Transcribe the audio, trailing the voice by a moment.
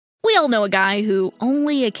all know a guy who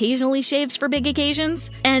only occasionally shaves for big occasions,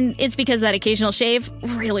 and it's because that occasional shave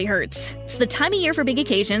really hurts. It's the time of year for big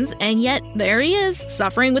occasions, and yet there he is,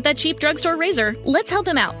 suffering with that cheap drugstore razor. Let's help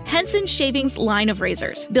him out. Henson Shaving's line of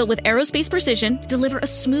razors, built with aerospace precision, deliver a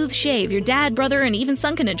smooth shave your dad, brother, and even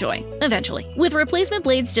son can enjoy, eventually. With replacement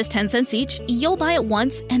blades just 10 cents each, you'll buy it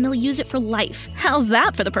once, and they'll use it for life. How's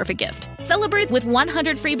that for the perfect gift? Celebrate with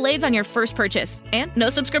 100 free blades on your first purchase, and no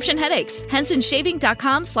subscription headaches.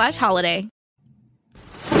 HensonShaving.com/holiday.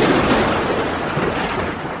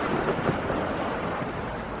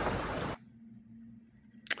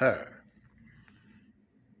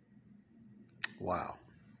 Wow.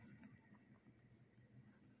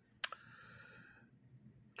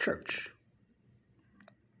 Church,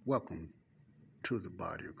 welcome to the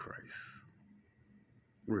body of Christ.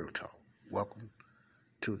 Real talk. Welcome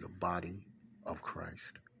to the body of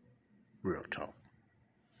Christ. Real talk.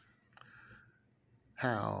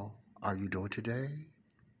 How are you doing today?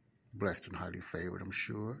 Blessed and highly favored, I'm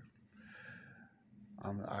sure.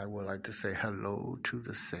 I would like to say hello to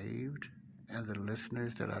the saved and the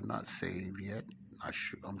listeners that are not saved yet.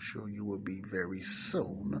 I'm sure you will be very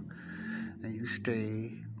soon. And you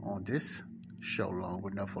stay on this show long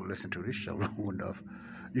enough or listen to this show long enough,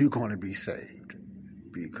 you're going to be saved.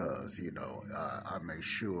 Because, I make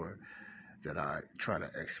sure that I try to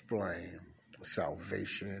explain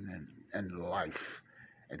salvation and life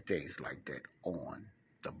and things like that on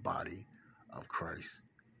the body of Christ.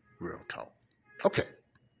 Real talk. Okay.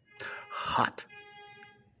 Hot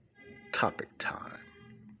topic time.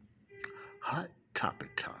 Hot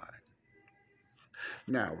topic time.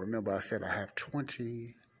 Now, remember I said I have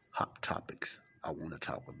 20 hot topics I want to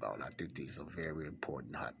talk about. I think these are very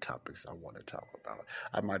important hot topics I want to talk about.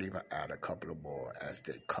 I might even add a couple of more as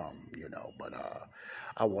they come, but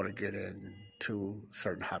I want to get into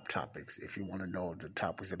certain hot topics. If you want to know the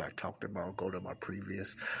topics that I talked about, go to my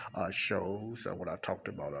previous shows. When I talked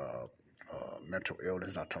about mental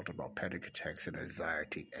illness, I talked about panic attacks and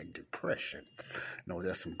anxiety and depression.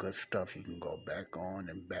 There's some good stuff you can go back on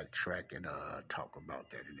and backtrack and talk about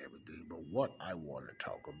that and everything. But what I want to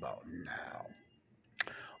talk about now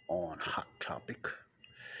on Hot Topic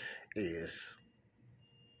is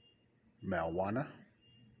marijuana,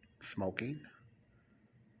 smoking,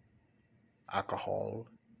 alcohol,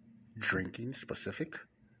 drinking specific,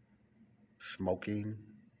 smoking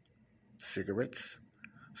cigarettes,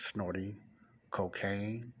 snorting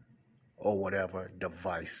cocaine, or whatever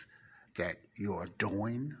device that you're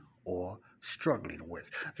doing or struggling with.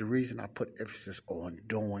 The reason I put emphasis on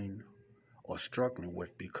doing or struggling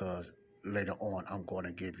with, because later on I'm going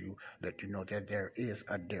to let you know that there is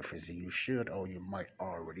a difference, and you should or you might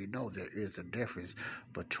already know there is a difference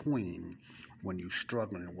between when you're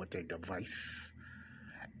struggling with a device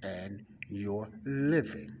and you're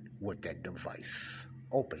living with that device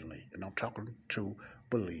openly. And I'm talking to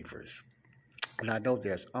believers. And I know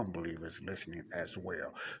there's unbelievers listening as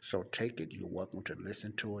well. So take it. You're welcome to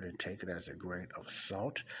listen to it and take it as a grain of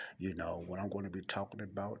salt. What I'm going to be talking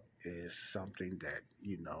about is something that,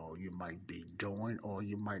 you might be doing or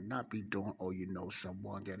you might not be doing, or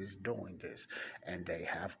someone that is doing this. And they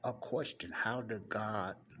have a question. How does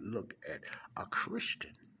God look at a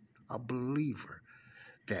Christian, a believer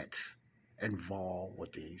that's involved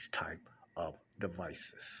with these type of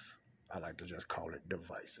devices? I like to just call it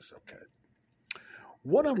devices, okay?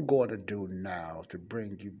 What I'm going to do now to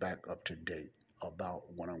bring you back up to date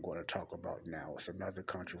about what I'm going to talk about now is another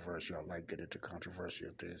controversial. I like getting into controversial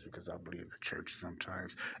things because I believe the church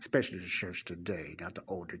sometimes, especially the church today, not the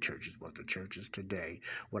older churches, but the churches today.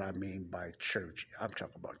 What I mean by church, I'm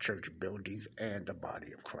talking about church buildings and the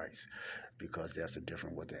body of Christ, because there's a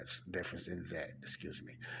difference in that. Excuse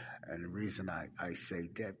me. And the reason I say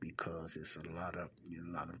that, because it's a lot of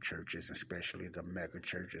churches, especially the mega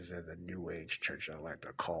churches and the new age church, I like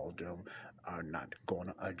to call them, are not going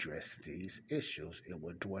to address these issues. It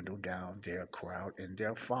will dwindle down their crowd and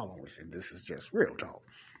their followers. And this is just real talk,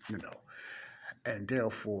 And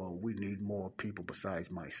therefore, we need more people besides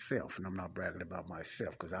myself. And I'm not bragging about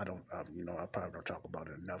myself, because I probably don't talk about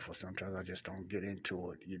it enough, or sometimes I just don't get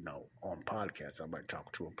into it, on podcasts. I might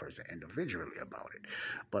talk to a person individually about it.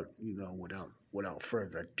 But, without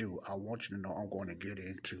further ado, I want you to know I'm going to get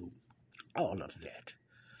into all of that,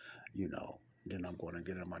 Then I'm going to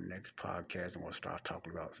get in my next podcast and we'll start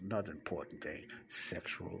talking about another important thing,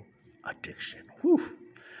 sexual addiction. Whew.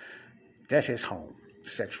 That hits home.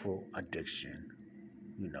 Sexual addiction,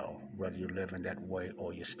 whether you're living that way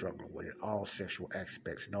or you're struggling with it, all sexual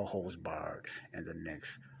aspects, no holds barred, and the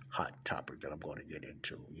next hot topic that I'm going to get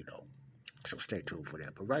into, So stay tuned for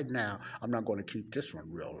that. But right now, I'm not going to keep this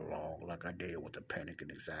one real long like I did with the panic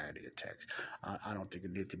and anxiety attacks. I don't think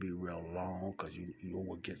it needs to be real long because you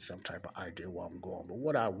will get some type of idea where I'm going. But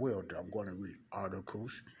what I will do, I'm going to read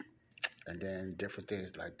articles and then different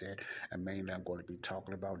things like that. And mainly I'm going to be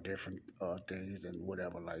talking about different things and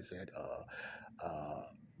whatever like that.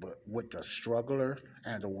 But with the struggler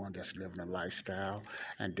and the one that's living a lifestyle,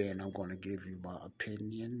 and then I'm going to give you my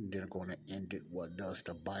opinion. Then I'm going to end it. What does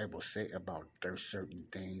the Bible say about there's certain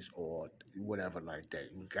things or whatever like that?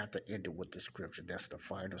 We got to end it with the scripture. That's the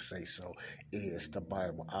final say. So is the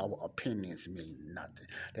Bible. Our opinions mean nothing.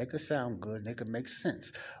 They could sound good. They could make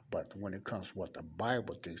sense. But when it comes to what the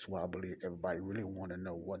Bible thinks, well, I believe everybody really want to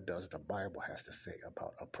know what does the Bible has to say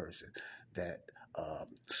about a person that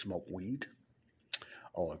smoke weed,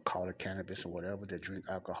 or call it cannabis or whatever, that drink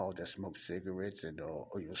alcohol, that smoke cigarettes, and or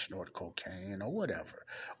you snort cocaine or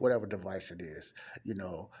whatever device it is.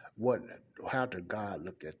 How did God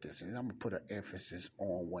look at this? And I'm gonna put an emphasis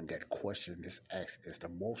on when that question is asked. Is the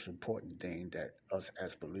most important thing that us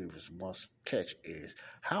as believers must catch is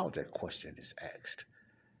how that question is asked.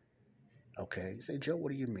 Okay, you say, Joe,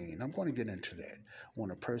 what do you mean? I'm going to get into that.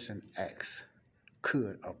 When a person asks,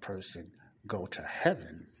 could a person go to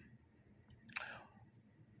heaven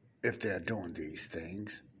if they're doing these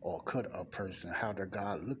things? Or could a person, how does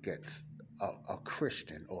God look at a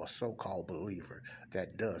Christian or a so-called believer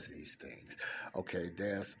that does these things? Okay,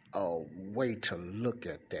 there's a way to look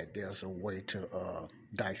at that. There's a way to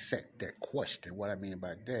dissect that question. What I mean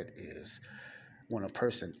by that is when a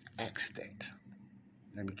person asks that,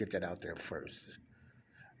 let me get that out there first.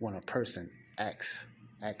 When a person asks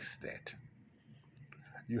that,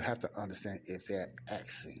 you have to understand if they're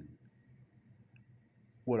asking,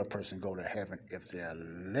 will a person go to heaven if they're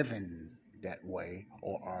living that way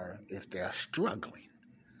or if they're struggling?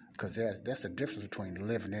 Because that's the difference between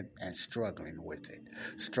living it and struggling with it.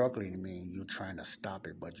 Struggling means you're trying to stop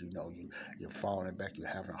it, but you're falling back, you're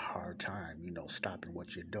having a hard time, stopping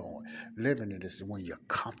what you're doing. Living it is when you're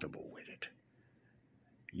comfortable with it.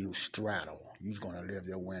 You straddle. You're going to live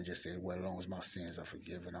your way and just say, well, as long as my sins are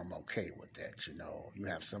forgiven, I'm okay with that. You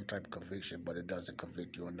have some type of conviction, but it doesn't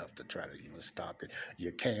convict you enough to try to even stop it.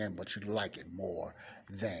 You can, but you like it more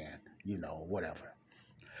than, whatever.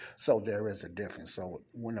 So there is a difference. So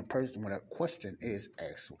when a question is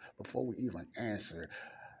asked, before we even answer,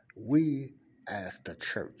 we as the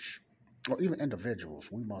church, or even individuals,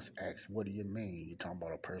 we must ask, what do you mean? You're talking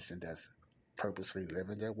about a person that's purposely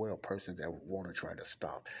living that way, a person that want to try to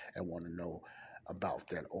stop and want to know about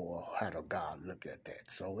that, or how does God look at that?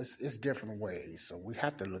 So it's different ways. So we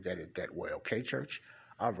have to look at it that way. Okay, church?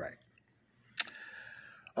 All right.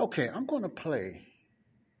 Okay, I'm going to play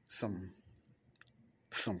some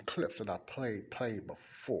clips that I played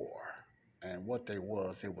before, and what it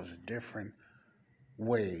was different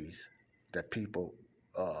ways that people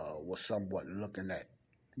were somewhat looking at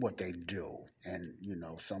what they do, and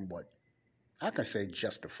somewhat, I can say,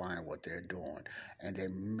 justifying what they're doing, and they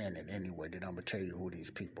meant it anyway. Then I'm gonna tell you who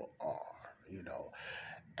these people are,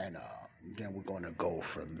 and then we're gonna go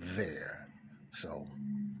from there. So,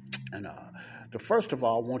 and first of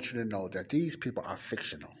all, I want you to know that these people are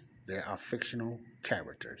fictional. They are fictional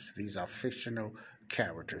characters. These are fictional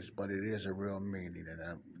characters, but it is a real meaning.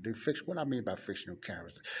 And what I mean by fictional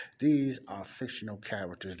characters, these are fictional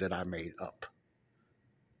characters that I made up.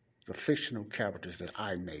 The fictional characters that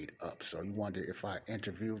I made up. So you wonder if I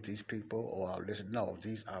interviewed these people or listen? No,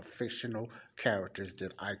 these are fictional characters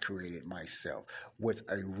that I created myself with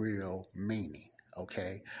a real meaning.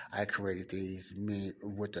 Okay, I created these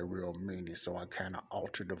with a real meaning, so I kind of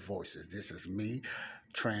altered the voices. This is me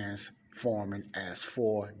transforming as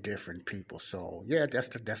 4 different people. So yeah,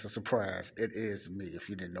 that's a surprise. It is me if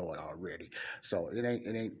you didn't know it already. So it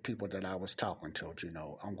ain't people that I was talking to.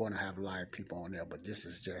 I'm going to have live people on there, but this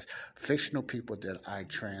is just fictional people that I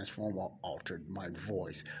transformed or altered my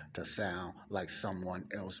voice to sound like someone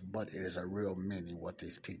else. But it is a real meaning what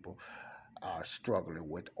these people are struggling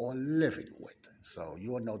with or living with. So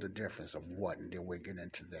you'll know the difference of what, and then we'll get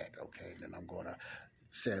into that. Okay, then I'm going to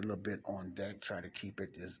say a little bit on that, try to keep it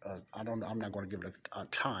as I don't know, I'm not going to give it a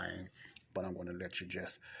time, but I'm going to let you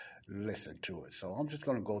just listen to it. So I'm just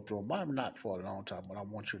going to go through them. I'm not for a long time, but I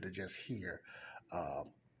want you to just hear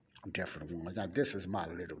different ones. Now this is my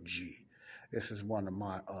little G. This is one of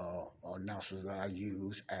my announcers that I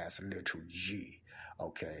use as little G.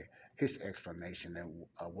 Okay, his explanation and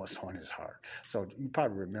what's on his heart. So you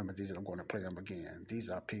probably remember these, and I'm going to play them again. These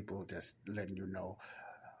are people that's letting you know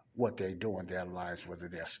what they do in their lives, whether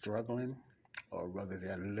they're struggling or whether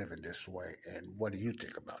they're living this way. And what do you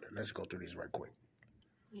think about it? Let's go through these right quick.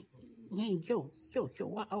 Hey, Joe,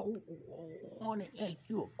 I want to ask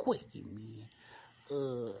you a question, man.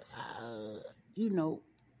 You know,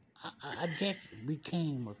 I just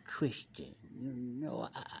became a Christian.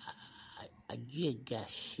 I just got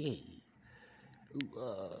saved.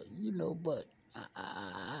 But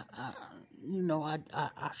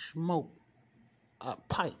I smoke a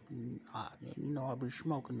pipe. I've been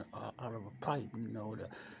smoking out of a pipe.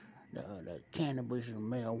 The cannabis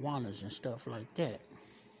and marijuanas and stuff like that.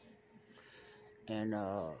 And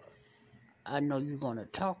I know you're going to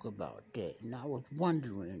talk about that. And I was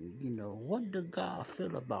wondering, what does God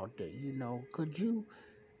feel about that?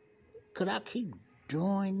 Could I keep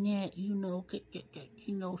doing that?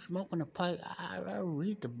 Smoking a pipe. I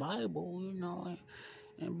read the Bible,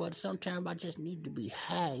 but sometimes I just need to be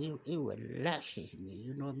high. It relaxes me,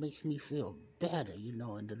 it makes me feel better,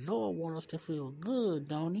 and the Lord wants us to feel good,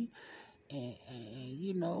 don't he? And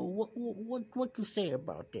what you say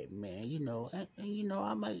about that, man?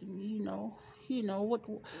 I might,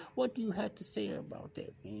 what do you have to say about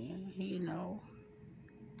that, man?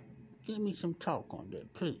 Give me some talk on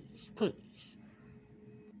that, please.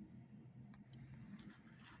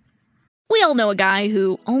 We all know a guy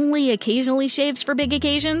who only occasionally shaves for big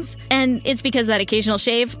occasions, and it's because that occasional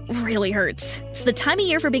shave really hurts. It's the time of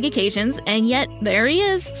year for big occasions, and yet there he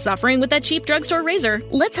is, suffering with that cheap drugstore razor.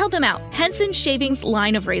 Let's help him out. Henson Shaving's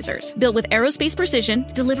line of razors, built with aerospace precision,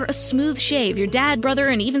 deliver a smooth shave your dad, brother,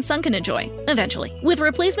 and even son can enjoy, eventually. With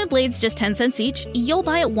replacement blades just 10 cents each, you'll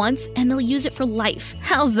buy it once, and they'll use it for life.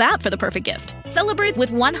 How's that for the perfect gift? Celebrate with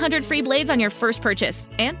 100 free blades on your first purchase,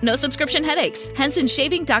 and no subscription headaches.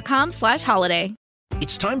 HensonShaving.com/holiday.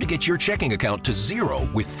 It's time to get your checking account to zero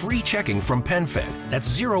with free checking from PenFed. That's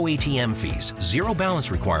zero ATM fees, zero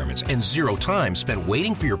balance requirements, and zero time spent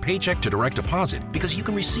waiting for your paycheck to direct deposit because you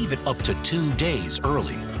can receive it up to 2 days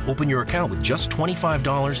early. Open your account with just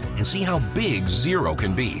 $25 and see how big zero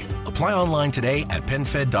can be. Apply online today at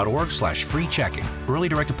PenFed.org/free checking. Early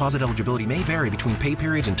direct deposit eligibility may vary between pay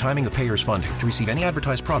periods and timing of payer's funding. To receive any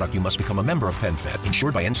advertised product, you must become a member of PenFed,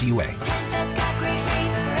 insured by NCUA. PenFed's got great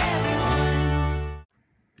rates for everyone.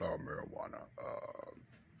 Marijuana.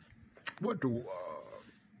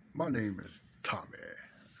 My name is Tommy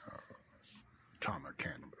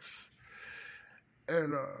Cannibis.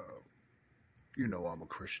 And, I'm a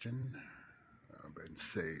Christian. I've been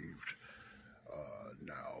saved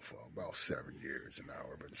now for about 7 years. Now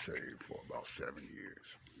I've been saved for about 7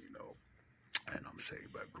 years, and I'm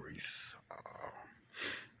saved by grace.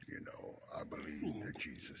 I believe that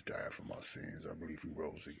Jesus died for my sins. I believe he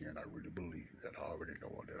rose again. I really believe that. I already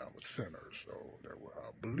know that I'm a sinner, so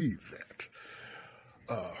I believe that.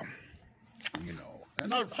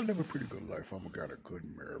 And I live a pretty good life. I've got a good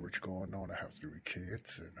marriage going on. I have 3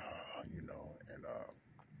 kids, and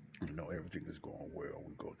everything is going well.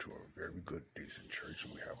 We go to a very good, decent church,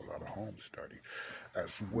 and we have a lot of home study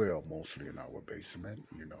as well, mostly in our basement.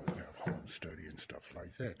 We have home study and stuff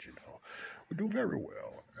like that, We do very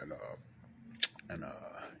well.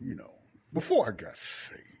 Before I got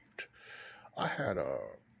saved, I had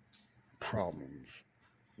problems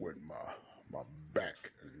with my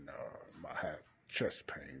back, and I had chest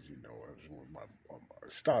pains, It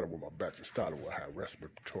started with my back. It started with I had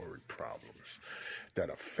respiratory problems that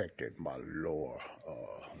affected my lower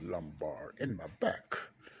lumbar in my back.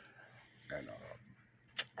 And,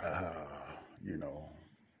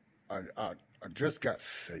 I just got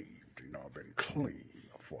saved. I've been clean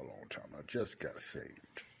for a long time. I just got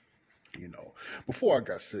saved. Before I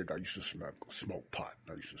got saved, I used to smoke pot.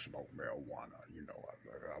 I used to smoke marijuana.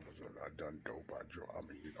 I done dope. I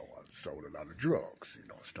sold a lot of drugs,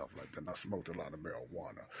 stuff like that. And I smoked a lot of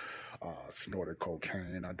marijuana. Snorted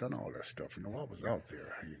cocaine. I done all that stuff. I was out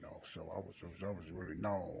there. So I was really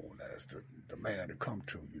known as the man to come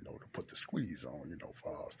to, to put the squeeze on,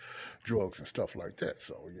 for drugs and stuff like that.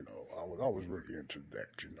 So I was really into that.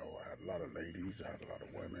 I had a lot of ladies. I had a lot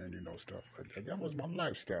of women. Stuff like that. That was my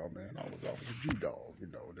lifestyle, man. I was a G-dog,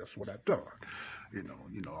 that's what I done.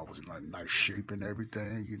 I was in nice shape and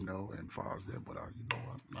everything, and far as that, but I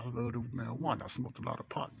loved marijuana. I smoked a lot of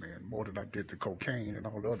pot, man, more than I did the cocaine and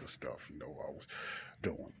all the other stuff, I was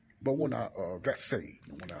doing. But when I got saved,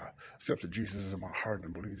 when I accepted Jesus in my heart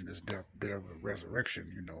and believed in his death, burial, and resurrection,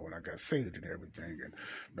 and I got saved and everything, and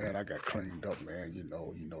man, I got cleaned up, man. The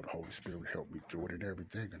Holy Spirit helped me through it and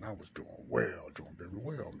everything, and I was doing very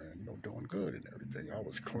well, man. Doing good and everything. I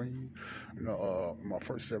was clean. My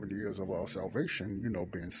first 7 years of salvation,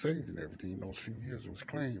 being saved and everything. Those few years it was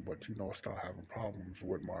clean, but I started having problems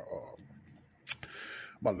with my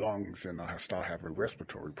lungs, and I started having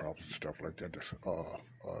respiratory problems and stuff like that.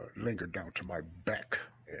 Lingered down to my back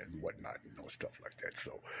and whatnot, stuff like that.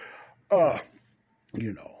 So Uh,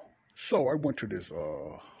 you know, so I went to this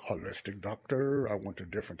holistic doctor. I went to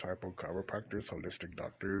different type of chiropractors, holistic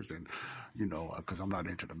doctors, and because I'm not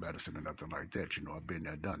into the medicine or nothing like that. I've been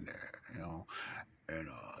there, done that. And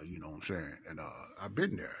you know what I'm saying, and I've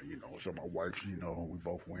been there. So my wife, we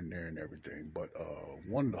both went there and everything. But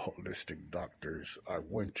one of the holistic doctors I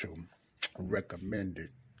went to recommended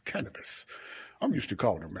cannabis. I'm used to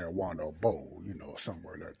calling it marijuana or bowl,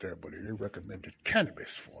 somewhere like that, but they recommended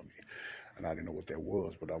cannabis for me. And I didn't know what that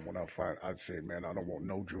was, but I'd say, man, I don't want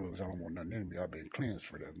no drugs. I don't want nothing in me. I've been cleansed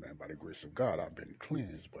for that, man. By the grace of God, I've been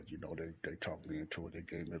cleansed. But, they talked me into it. They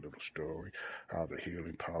gave me a little story, how the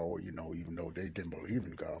healing power, even though they didn't believe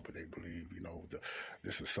in God, but they believe,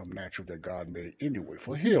 this is some natural that God made anyway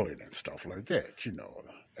for healing and stuff like that,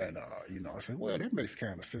 And, I said, well, that makes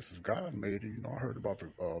kind of sense if God made it. I heard about the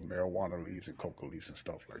marijuana leaves and coca leaves and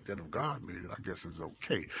stuff like that. If God made it, I guess it's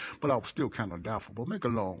okay. But I was still kind of doubtful. But make a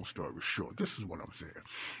long story short, this is what I'm saying.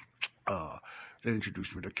 They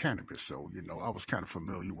introduced me to cannabis. So, I was kind of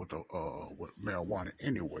familiar with with marijuana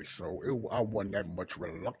anyway. So I wasn't that much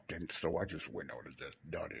reluctant. So I just went on and just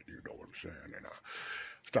done it. You know what I'm saying? And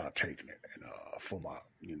started taking it. And for my,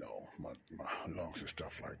 my lungs and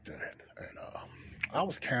stuff like that. And I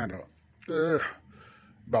was kind of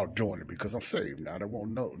about doing it because I'm saved now. There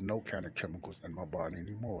won't no kind of chemicals in my body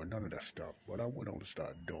anymore, none of that stuff. But I went on to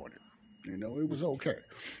start doing it. It was okay.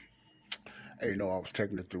 And, I was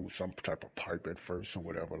taking it through some type of pipe at first and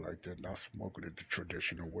whatever like that. Not smoking it the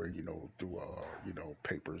traditional way, through,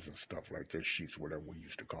 papers and stuff like that, sheets, whatever we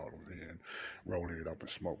used to call them then, rolling it up and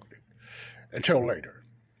smoking it. Until later.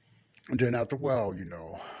 And then after a while,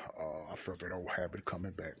 I felt that old habit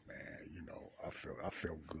coming back, man. I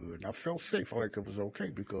felt good and I felt safe. Like it was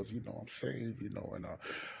okay because, I'm saved, and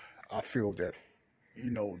I feel that,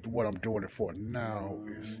 what I'm doing it for now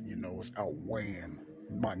is, is outweighing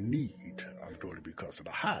my need. I'm doing it because of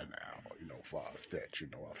the high now, as far as that,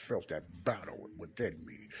 I felt that battle within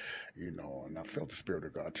me, and I felt the Spirit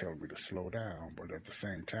of God telling me to slow down. But at the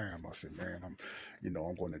same time, I said, man, I'm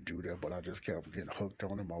going to do that. But I just kept getting hooked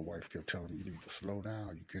on it. My wife kept telling me, you need to slow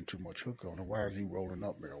down. You're getting too much hook on it. Why is he rolling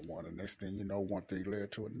up marijuana? Next thing you know, one thing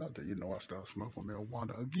led to another. I started smoking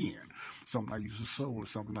marijuana again. Something I used to soul,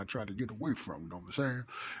 something I tried to get away from, you know what I'm saying?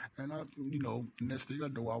 And next thing I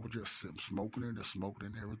know, I was just smoking it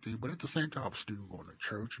and everything. But at the same time, I was still going to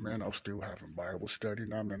church, man. I was still having Bible study.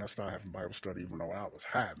 I started having Bible study even though I was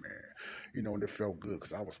high, man. And it felt good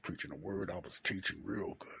because I was preaching the word. I was teaching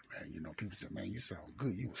real good, man. People said, man, you sound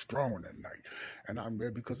good. You was strong that night. And I'm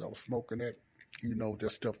there because I was smoking that,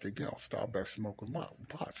 that stuff they get. I'll start back smoking my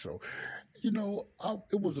pot. So,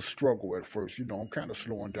 it was a struggle at first. I'm kind of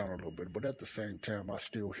slowing down a little bit. But at the same time, I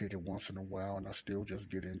still hit it once in a while. And I still just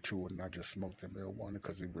get into it. And I just smoke that marijuana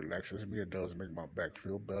because it relaxes me. It does make my back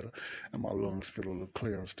feel better. And my lungs feel a little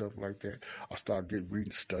clear and stuff like that. I started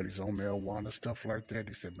reading studies on marijuana, stuff like that.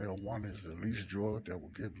 They said marijuana is the least drug that will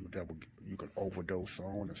give you, you can overdose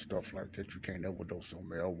on and stuff like that. You can't overdose on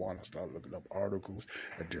marijuana. I started looking up articles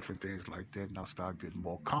and different things like that. And I started getting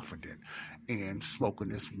more confident in smoking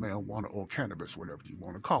this marijuana or cannabis, whatever you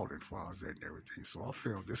want to call it, as far as that and everything. So I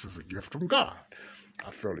feel this is a gift from God.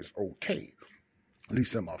 I feel it's okay. At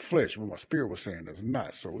least in my flesh, but my spirit was saying it's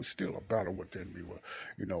not. So it's still a battle within me,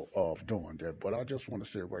 of doing that. But I just want to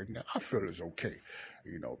say right now, I feel it's okay,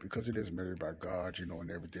 because it is made by God, and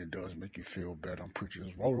everything does make you feel better. I'm preaching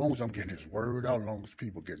as long as I'm getting His word out, as long as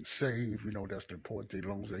people getting saved, that's the important thing. As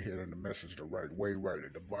long as they're hearing the message the right way, rightly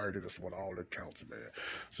divided, that's what all that counts, man.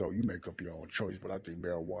 So you make up your own choice, but I think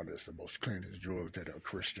marijuana is the most cleanest drug that a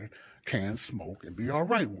Christian can smoke and be all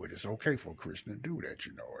right with. It's okay for a Christian to do that,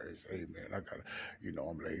 It's, hey, man, I got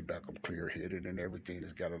I'm laid back, I'm clear-headed and everything.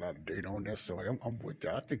 It's got a lot of data on that, so I'm with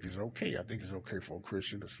that. I think it's okay. I think it's okay for a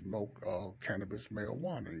Christian to smoke cannabis,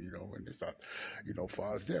 marijuana, and it's not, as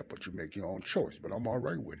far as that, but you make your own choice. But I'm all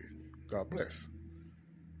right with it. God bless.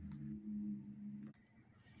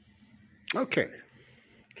 Okay.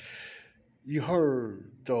 You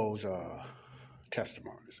heard those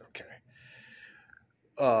testimonies, okay?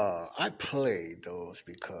 I played those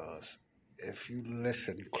because if you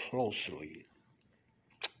listen closely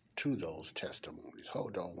to those testimonies,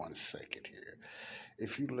 hold on one second here.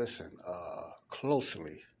 If you listen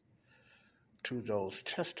closely to those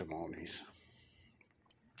testimonies,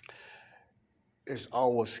 there's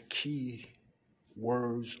always key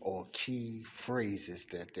words or key phrases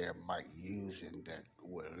that they might use and that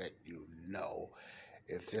will let you know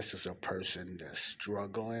if this is a person that's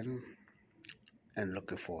struggling and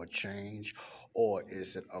looking for a change, or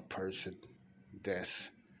is it a person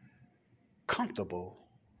that's comfortable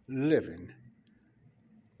living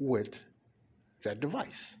with that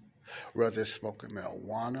device. whether it's smoking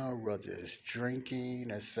marijuana, whether it's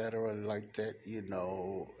drinking, etc., like that,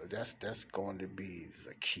 that's going to be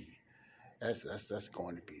the key. That's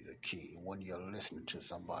going to be the key when you're listening to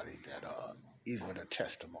somebody that even a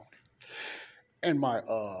testimony. In my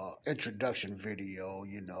introduction video,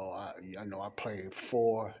 I know I played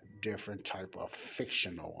 4 different type of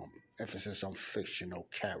fictional emphasis on fictional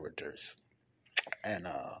characters, and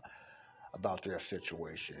about their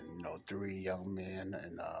situation. 3 young men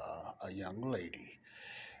and a young lady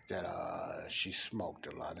that she smoked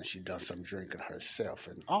a lot and she done some drinking herself,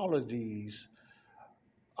 and all of these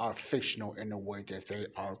are fictional in the way that they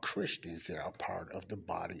are Christians. They are part of the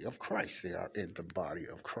body of Christ. They are in the body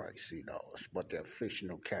of Christ, but they're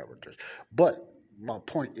fictional characters. But my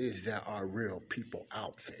point is there are real people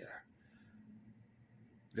out there.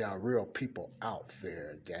 There are real people out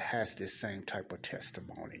there that has this same type of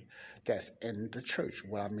testimony that's in the church.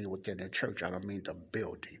 Well, I mean within the church. I don't mean the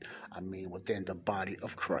building. I mean within the body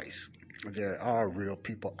of Christ. There are real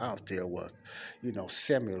people out there with,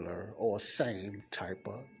 similar or same type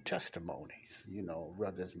of testimonies,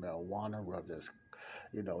 whether it's marijuana, whether it's,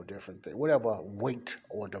 different things, whatever weight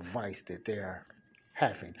or device that they're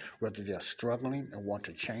having, whether they're struggling and want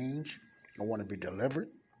to change or want to be delivered,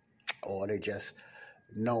 or they just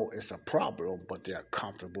know it's a problem, but they're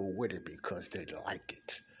comfortable with it because they like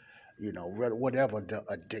it. Whatever the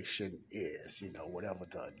addiction is, whatever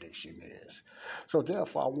the addiction is. So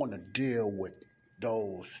therefore, I want to deal with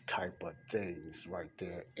those type of things right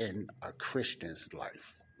there in a Christian's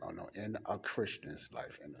life. In a Christian's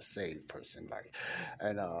life, in a saved person's life.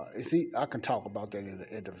 And I can talk about that in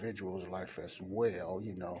the individual's life as well,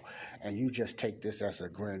 and you just take this as a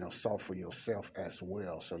grain of salt for yourself as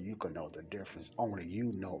well, so you can know the difference. Only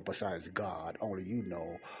you know, besides God, only you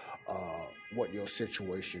know what your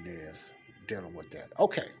situation is dealing with that.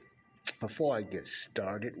 Okay. Before I get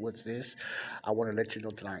started with this, I want to let you know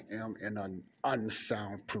that I am in an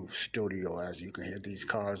unsoundproof studio. As you can hear these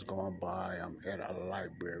cars going by, I'm at a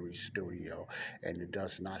library studio, and it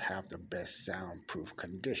does not have the best soundproof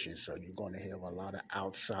conditions. So you're going to hear a lot of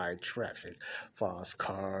outside traffic, fast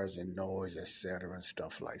cars and noise, etc., and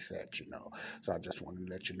stuff like that, So I just want to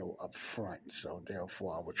let you know up front. So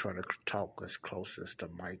therefore, I will try to talk as close as to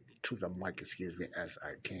the mic, as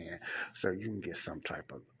I can, so you can get some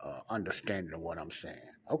type of understanding of what I'm saying.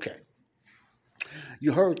 Okay.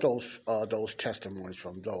 You heard those testimonies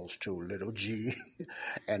from those 2, Little G,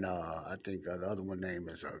 and I think the other one name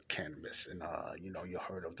is Cannibis, and you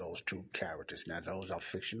heard of those 2 characters. Now those are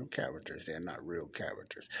fictional characters; they're not real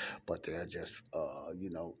characters, but they're just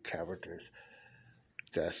characters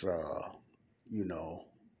that's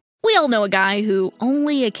We all know a guy who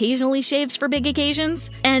only occasionally shaves for big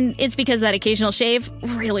occasions, and it's because that occasional shave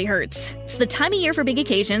really hurts. It's the time of year for big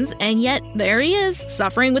occasions, and yet there he is,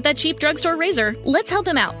 suffering with that cheap drugstore razor. Let's help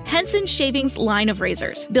him out. Henson Shaving's line of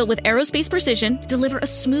razors, built with aerospace precision, deliver a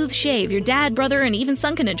smooth shave your dad, brother, and even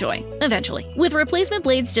son can enjoy, eventually. With replacement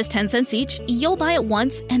blades just 10 cents each, you'll buy it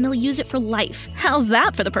once, and they'll use it for life. How's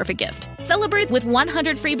that for the perfect gift? Celebrate with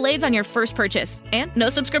 100 free blades on your first purchase, and no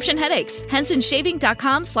subscription headaches.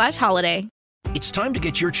 HensonShaving.com/holiday. It's time to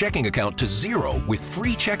get your checking account to 0 with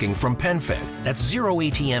free checking from PenFed. That's 0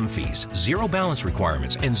 ATM fees, 0 balance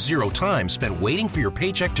requirements, and 0 time spent waiting for your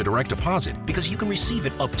paycheck to direct deposit, because you can receive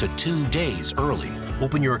it up to 2 days early.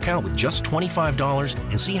 Open your account with just $25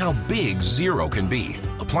 and see how big 0 can be.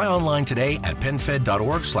 Apply online today at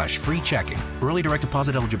penfed.org/free checking. Early direct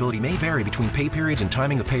deposit eligibility may vary between pay periods and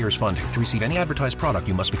timing of payers' funding. To receive any advertised product,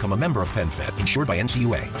 you must become a member of PenFed, insured by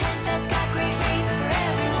NCUA. PenFed's got great rates for everyone.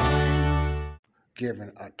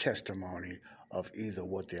 Giving a testimony of either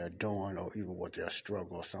what they're doing or even what their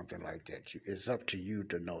struggle or something like that. It's up to you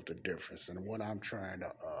to know the difference. And what I'm trying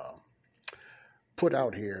to put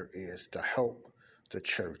out here is to help the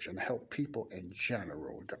church and help people in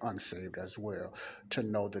general, the unsaved as well, to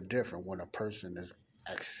know the difference when a person is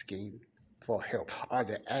asking for help. Are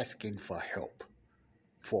they asking for help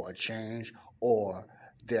for a change, or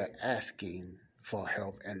they're asking for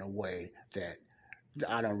help in a way that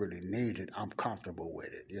I don't really need it, I'm comfortable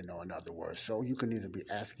with it, in other words. So you can either be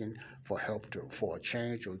asking for help for a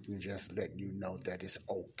change, or you can just let you know that it's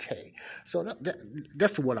okay. So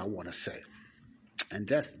that's what I want to say. And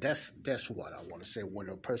that's what I want to say when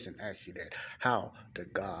a person asks you that. How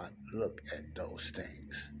did God look at those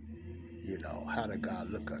things? How did God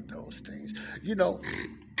look at those things?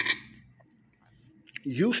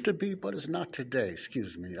 Used to be, but it's not today.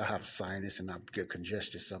 Excuse me. I have sinus and I get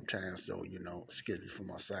congested sometimes. So, excuse me for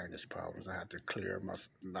my sinus problems. I have to clear my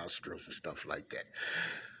nostrils and stuff like that.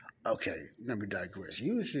 Okay, let me digress.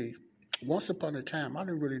 Usually, once upon a time, I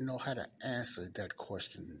didn't really know how to answer that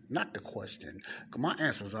question. Not the question. 'Cause my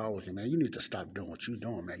answer was always, man, you need to stop doing what you're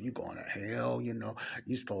doing, man. You're going to hell, You're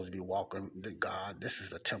supposed to be walking to God. This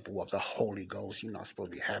is the temple of the Holy Ghost. You're not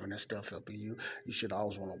supposed to be having that stuff up in you. You should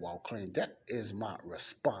always want to walk clean. That is my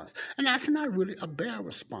response. And that's not really a bad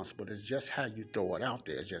response, but it's just how you throw it out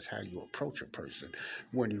there. It's just how you approach a person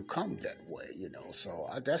when you come that way, So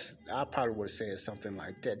I probably would have said something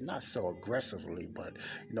like that. Not so aggressively, but,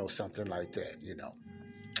 something like that,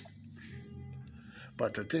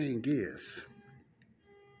 But the thing is,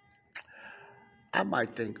 I might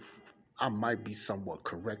think I might be somewhat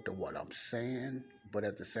correct in what I'm saying, but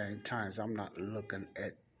at the same time, I'm not looking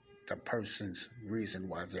at the person's reason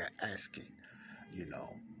why they're asking,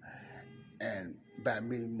 And by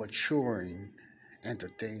me maturing into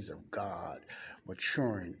things of God,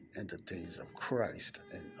 maturing into things of Christ,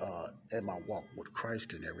 and my walk with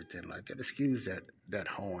Christ and everything like that. Excuse that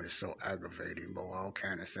horn is so aggravating, but all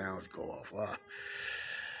kind of sounds go off.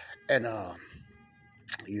 And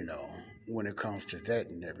when it comes to that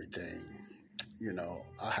and everything,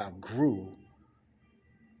 I have grew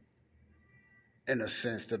in a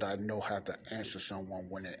sense that I know how to answer someone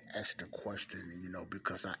when they ask the question,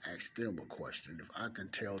 because I asked them a question. If I can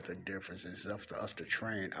tell the difference, it's up to us to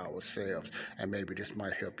train ourselves, and maybe this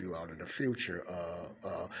might help you out in the future,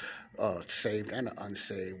 saved and the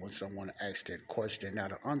unsaved, when someone asks that question. Now,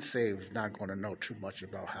 the unsaved is not going to know too much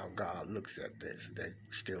about how God looks at this. They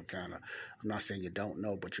still kind of, I'm not saying you don't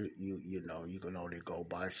know, but you can only go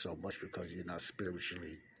by so much because you're not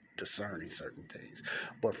spiritually discerning certain things.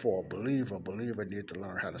 But for a believer needs to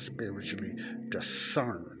learn how to spiritually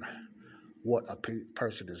discern what a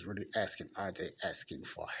person is really asking. Are they asking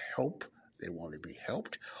for help? They want to be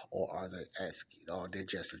helped, or are they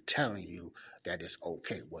just telling you that it's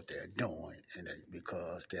okay what they're doing, and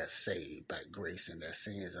because they're saved by grace and their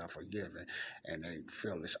sins are forgiven, and they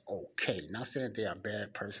feel it's okay. Not saying they are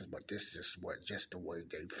bad persons, but this is just the way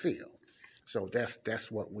they feel. So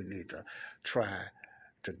that's what we need to try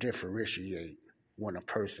to differentiate when a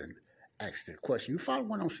person asks that question. You follow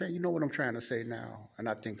what I'm saying? You know what I'm trying to say now? And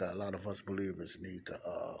I think a lot of us believers need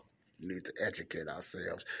to educate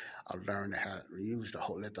ourselves. Learn how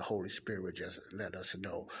to let the Holy Spirit just let us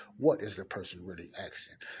know what is the person really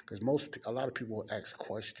asking. Because a lot of people ask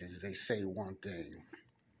questions. They say one thing,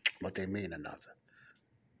 but they mean another.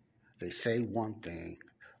 They say one thing,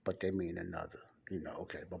 but they mean another.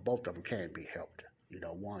 Okay, but both of them can't be helped.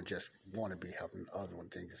 One just want to be helping, the other one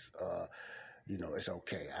thinks, it's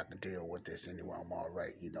okay. I can deal with this anyway. I'm all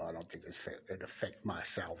right. I don't think it affect my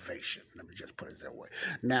salvation. Let me just put it that way.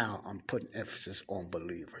 Now, I'm putting emphasis on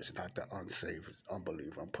believers, not the unsaved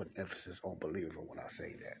unbeliever. I'm putting emphasis on believer when I say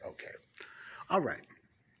that. Okay. All right.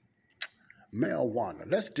 Marijuana.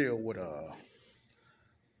 Let's deal with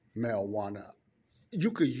marijuana.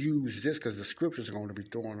 You could use this because the scriptures are going to be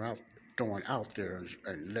throwing out there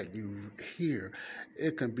and let you hear.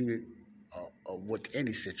 It can be with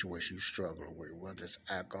any situation you struggle with, whether it's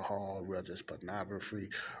alcohol, whether it's pornography,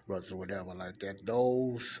 whether it's whatever like that.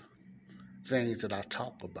 Those things that I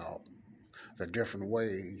talk about, the different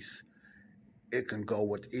ways it can go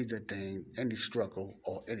with any struggle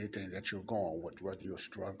or anything that you're going with, whether you're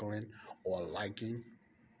struggling or liking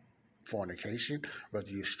fornication, whether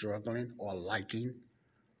you're struggling or liking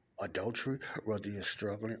adultery, whether you're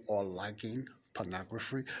struggling or liking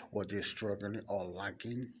pornography, whether you're struggling or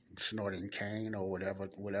liking snorting cane or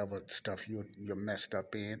whatever stuff you're messed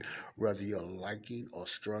up in, whether you're liking or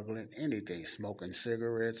struggling anything, smoking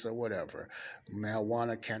cigarettes or whatever,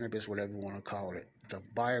 marijuana, cannabis, whatever you want to call it. The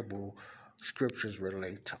Bible scriptures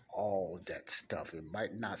relate to all that stuff. It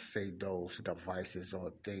might not say those devices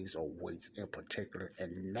or things or weights in particular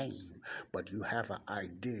in name, but you have an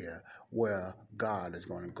idea where God is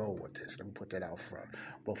going to go with this. Let me put that out front.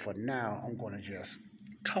 But for now, I'm going to just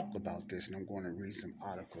talk about this, and I'm going to read some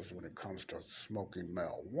articles when it comes to smoking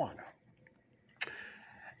marijuana.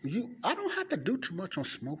 I don't have to do too much on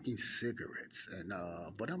smoking cigarettes,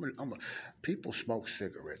 but people smoke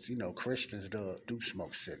cigarettes. Christians do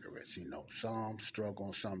smoke cigarettes. Some struggle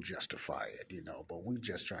and some justify it. But we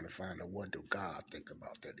just trying to find out, what do God think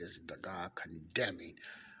about that? Is the God condemning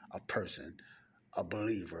a person, a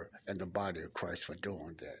believer in the body of Christ for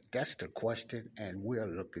doing that? That's the question, and we're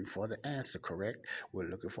looking for the answer, correct? We're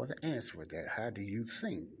looking for the answer for that. How do you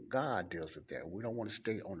think God deals with that? We don't want to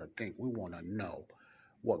stay on the think. We want to know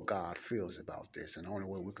what God feels about this. And the only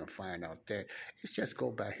way we can find out that is just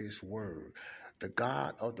go by his word. The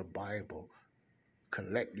God of the Bible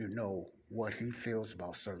can let you know what he feels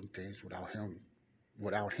about certain things without him.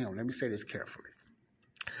 Let me say this carefully.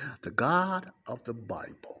 The God of the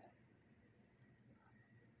Bible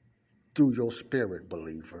through your spirit,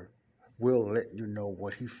 believer, will let you know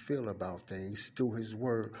what he feel about things through his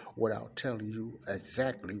word without telling you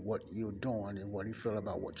exactly what you're doing and what he feel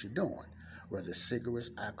about what you're doing. Whether it's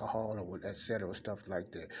cigarettes, alcohol, or etc., stuff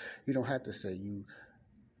like that. You don't have to say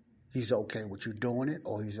he's okay with you doing it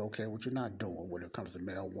or he's okay with you not doing when it comes to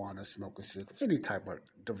marijuana, smoking cigarettes, any type of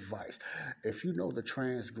device. If you know the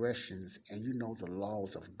transgressions and you know the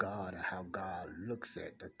laws of God and how God looks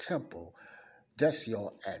at the temple, that's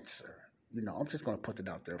your answer. I'm just going to put it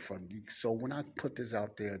out there from you. So when I put this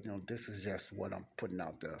out there, this is just what I'm putting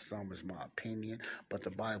out there. Some is my opinion, but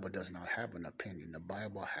the Bible does not have an opinion. The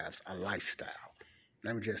Bible has a lifestyle.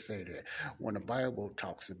 Let me just say that. When the Bible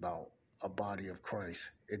talks about a body of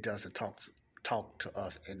Christ, it doesn't talk to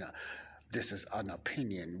us in this is an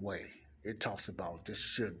opinion way. It talks about this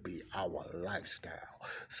should be our lifestyle.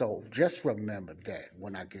 So just remember that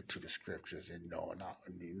when I get to the scriptures, and the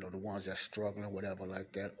ones that struggling, whatever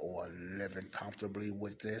like that, or living comfortably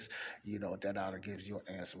with this, that ought to give you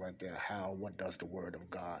an answer right there. What does the word of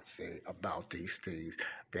God say about these things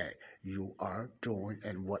that you are doing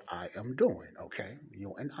and what I am doing? Okay,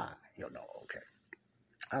 you and I, okay.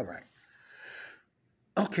 All right.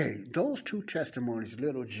 Okay, those two testimonies,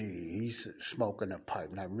 little G, he's smoking a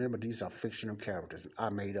pipe. Now remember, these are fictional characters. I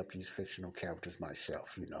made up these fictional characters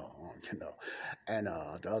myself, And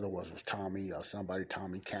the other was Tommy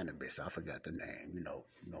Cannibis. I forgot the name.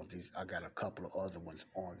 These. I got a couple of other ones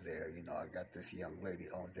on there. I got this young lady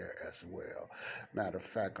on there as well. Matter of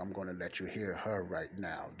fact, I'm going to let you hear her right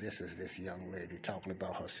now. This is this young lady talking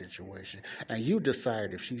about her situation, and you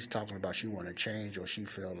decide if she's talking about she want to change or she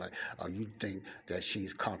feel like, or you think that she's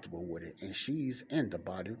comfortable with it, and she's in the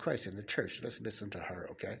body of Christ in the church. Let's listen to her,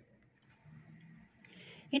 okay?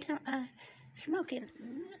 Smoking.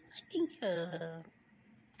 I think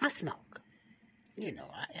I smoke.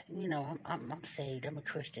 I'm saved. I'm a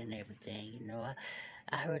Christian and everything.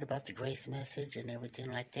 I heard about the grace message and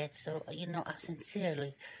everything like that. So I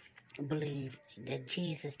sincerely believe that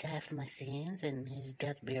Jesus died for my sins and his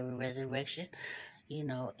death, burial, resurrection.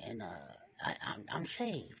 And I'm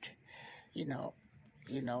saved.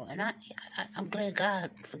 And I'm glad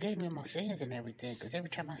God forgave me my sins and everything, because every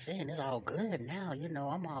time I sin, it's all good now,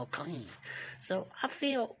 I'm all clean. So I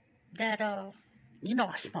feel that, I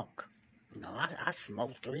smoke. I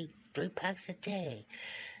smoke three packs a day.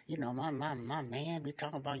 My man be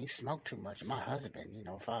talking about you smoke too much. My husband,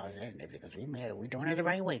 father and everything, because we married. We doing it the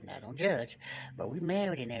right way now. Don't judge. But we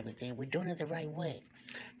married and everything. We doing it the right way.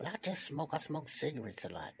 But I just smoke. I smoke cigarettes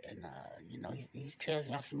a lot. And, he tells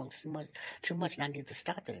me I smoke too much and I need to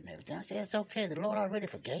stop it and everything. I say, it's okay. The Lord already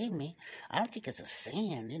forgave me. I don't think it's a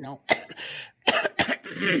sin, I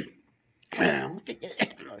don't think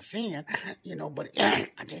it's a sin, but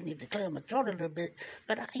I just need to clear my throat a little bit.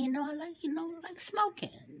 But I like smoking,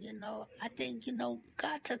 I think,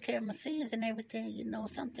 God took care of my sins and everything,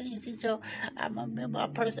 some things, I remember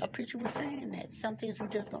a preacher was saying that some things we're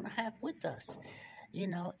just going to have with us.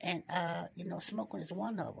 And smoking is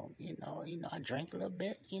one of them, I drink a little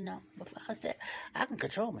bit, besides that, I can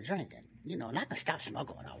control my drinking, and I can stop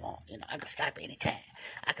smoking when I want, I can stop anytime,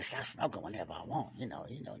 I can stop smoking whenever I want, and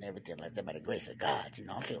everything like that by the grace of God,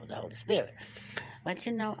 I'm filled with the Holy Spirit, but,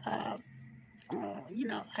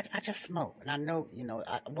 I just smoke, and I know,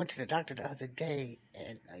 I went to the doctor the other day,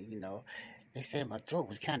 and, they said my throat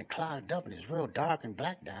was kind of clogged up and it's real dark and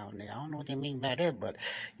black down there. I don't know what they mean by that, but,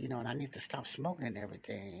 and I need to stop smoking and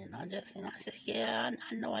everything. And I just, I said, yeah,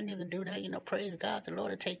 I know I need to do that. Praise God, the Lord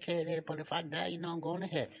will take care of that. But if I die, I'm going to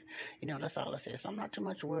heaven. That's all I said. So I'm not too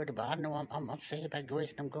much worried about it. I know I'm saved by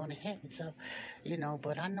grace and I'm going to heaven. So,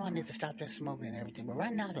 but I know I need to stop that smoking and everything. But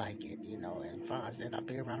right now I like it, and as far as that, I've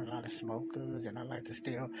been around a lot of smokers and I like to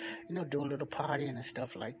still, do a little partying and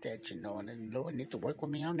stuff like that, and the Lord needs to work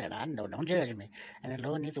with me on that. I know, don't judge me, and the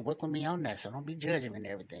Lord needs to work with me on that, so don't be judging me and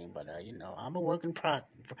everything, but I'm a work in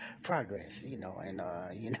progress,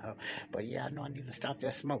 but yeah, I know I need to stop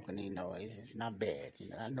that smoking, it's not bad,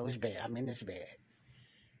 I know it's bad, it's bad.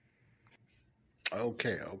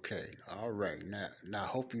 Okay, all right. Now, I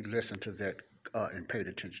hope you listen to that and paid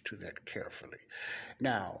attention to that carefully.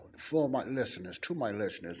 Now, to my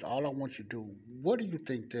listeners, all I want you to do, what do you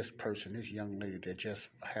think this young lady that just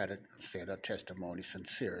said her testimony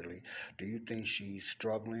sincerely, do you think she's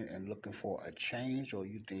struggling and looking for a change, or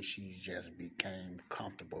you think she just became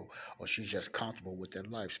comfortable, or she's just comfortable with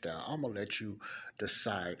that lifestyle? I'm going to let you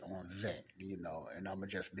decide on that, and I'm going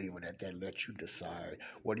to just leave it at that, let you decide.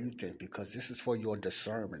 What do you think? Because this is for your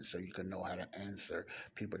discernment, so you can know how to answer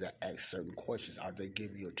people that ask certain questions. questions. Are they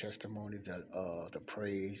giving you a testimony that the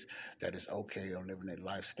praise that is okay on living their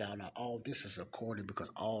lifestyle? Now, all this is according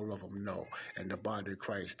because all of them know in the body of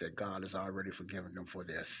Christ that God has already forgiven them for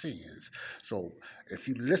their sins. So if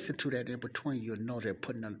you listen to that in between, you'll know they're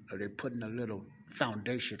putting a little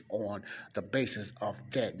foundation on the basis of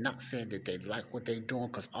that. Not saying that they like what they're doing,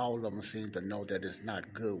 because all of them seem to know that it's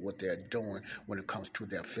not good what they're doing when it comes to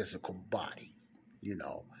their physical body.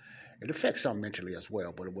 It affects them mentally as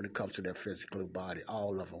well, but when it comes to their physical body,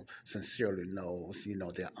 all of them sincerely knows,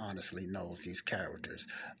 they honestly knows these characters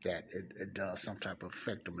that it does some type of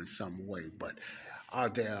affect them in some way. But are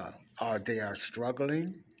they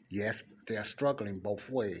struggling? Yes, they are struggling both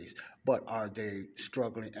ways, but are they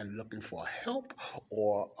struggling and looking for help,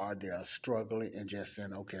 or are they struggling and just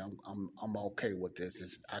saying, okay, I'm okay with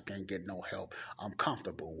this. I can't get no help. I'm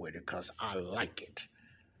comfortable with it because I like it.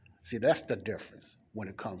 See, that's the difference when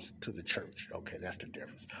it comes to the church. Okay, that's the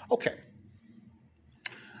difference. Okay.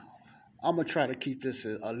 I'm going to try to keep this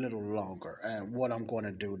a little longer. And what I'm going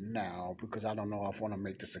to do now, because I don't know if I want to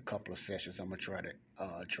make this a couple of sessions, I'm going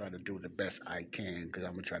to try to do the best I can, because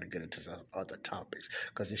I'm going to try to get into some other topics,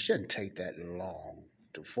 because it shouldn't take that long.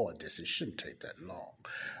 For this, it shouldn't take that long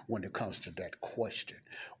when it comes to that question.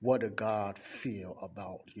 What does God feel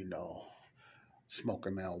about,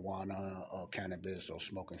 smoking marijuana or cannabis or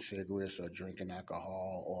smoking cigarettes or drinking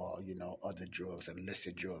alcohol or, other drugs,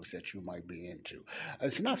 illicit drugs that you might be into?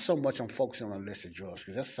 It's not so much I'm focusing on illicit drugs,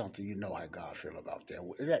 because that's something how God feel about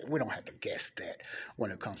that. We don't have to guess that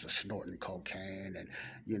when it comes to snorting cocaine and,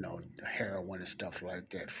 heroin and stuff like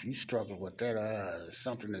that. If you struggle with that,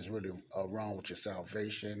 something is really wrong with your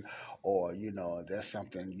salvation, or, there's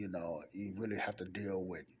something, you really have to deal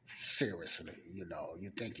with seriously. You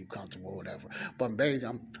think you're comfortable, whatever. But maybe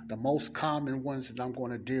the most common ones that I'm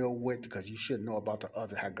going to deal with, because you should know about the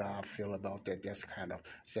other, how God feel about that. That's kind of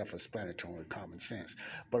self-explanatory, common sense.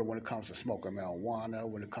 But when it comes to smoking marijuana,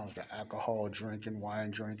 when it comes to alcohol drinking,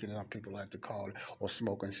 wine drinking, some people like to call it, or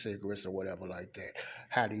smoking cigarettes or whatever like that,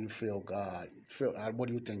 how do you feel God feel? What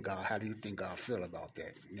do you think God? How do you think God feel about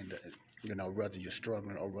that? Whether you're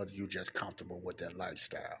struggling or whether you're just comfortable with that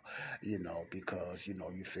lifestyle, because, you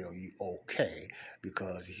feel you okay,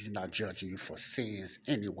 because he's not judging you for sins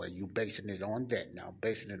anyway. You basing it on that now,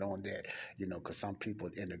 because some people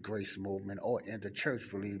in the grace movement or in the church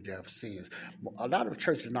believe they have sins. A lot of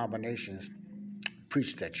church denominations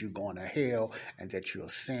preach that you're going to hell and that you're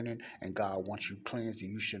sinning and God wants you cleansed.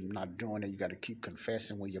 You should not doing it. You got to keep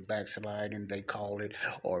confessing when you're backsliding, they call it,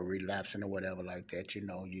 or relapsing or whatever like that. You're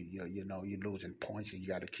losing points and you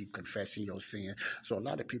got to keep confessing your sins. So a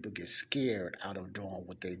lot of people get scared out of doing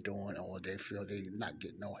what they're doing, or they feel they're not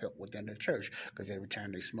getting no help within the church, because every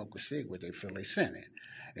time they smoke a cigarette, they feel they're sinning.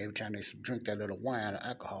 Every time they drink that little wine or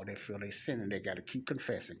alcohol, they feel they're sinning. They got to keep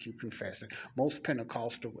confessing. Most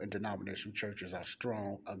Pentecostal and denominational churches are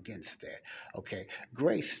strong against that. Okay,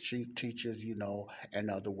 grace teaches, in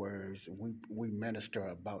other words, we minister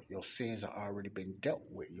about your sins are already been dealt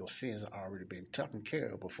with. Your sins are already been taken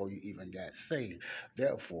care of before you even got saved.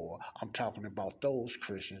 Therefore, I'm talking about those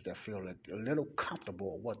Christians that feel a little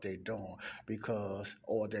comfortable with what they're doing,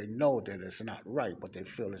 or they know that it's not right, but they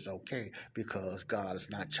feel it's okay because God is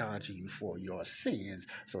not charging you for your sins.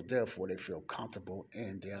 So therefore, they feel comfortable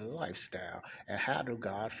in their lifestyle. And how do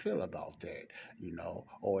God feel about that?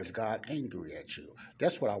 Or is God angry at you?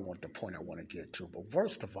 That's what I want to get to. But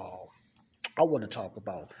first of all, I want to talk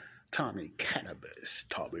about Cannibis,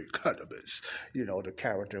 the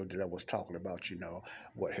character that I was talking about,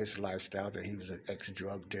 what his lifestyle, that he was an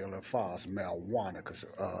ex-drug dealer as far as marijuana, because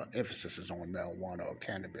emphasis is on marijuana or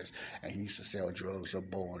cannabis, and he used to sell drugs or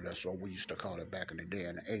bone. That's what we used to call it back in the day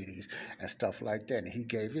in the 80s and stuff like that. And he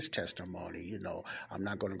gave his testimony, I'm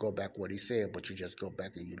not going to go back what he said, but you just go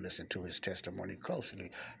back and you listen to his testimony closely.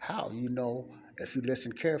 How, if you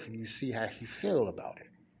listen carefully, you see how he feel about it.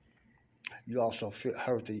 You also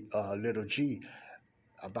heard the little G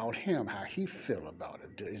about him, how he feel about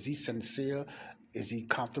it. Is he sincere? Is he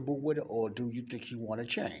comfortable with it? Or do you think he want to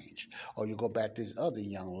change? Or you go back to this other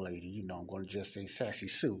young lady, I'm going to just say Sassy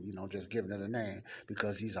Sue, just giving it a name,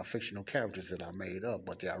 because these are fictional characters that I made up,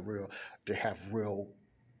 but they have real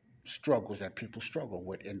struggles that people struggle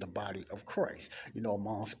with in the body of Christ,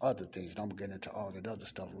 amongst other things. And I'm going to get into all that other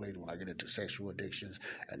stuff later when I get into sexual addictions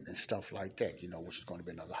and stuff like that, which is going to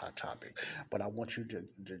be another hot topic. But I want you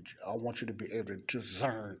to be able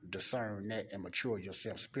to discern that and mature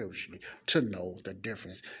yourself spiritually to know the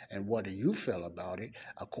difference and what do you feel about it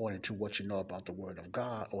according to what you know about the Word of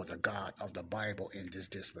God, or the God of the Bible in this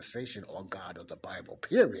dispensation, or God of the Bible,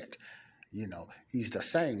 period. He's the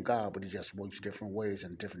same God, but he just works different ways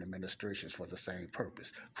and different administrations for the same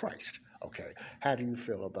purpose. Christ. Okay, how do you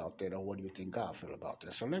feel about that, or what do you think God feel about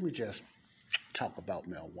that? So let me just talk about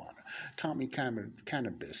marijuana. Tommy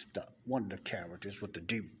Cannibis, one of the characters with the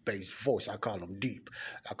deep bass voice. I call him Deep.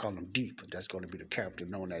 That's going to be the character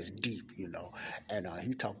known as Deep, And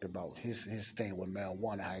he talked about his thing with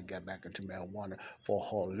marijuana, how he got back into marijuana for a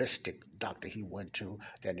holistic doctor he went to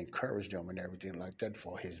that encouraged him and everything like that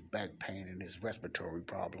for his back pain and his respiratory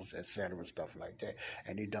problems, etc., stuff like that.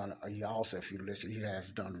 And he also, if you listen, he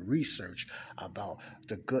has done research about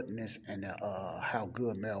the goodness and how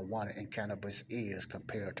good marijuana and cannabis is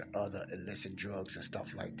compared to other illicit drugs and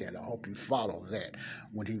stuff like that. I hope you follow that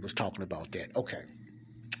when he was talking about that. Okay.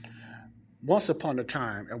 Once upon a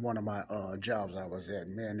time, at one of my jobs I was at,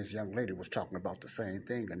 me and this young lady was talking about the same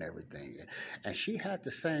thing and everything. And she had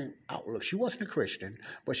the same outlook. She wasn't a Christian,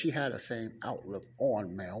 but she had the same outlook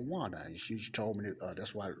on marijuana. And she told me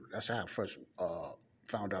that's how I first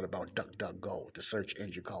found out about DuckDuckGo, the search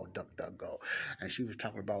engine called DuckDuckGo. And she was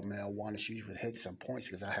talking about marijuana. She was hitting some points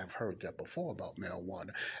because I have heard that before about marijuana.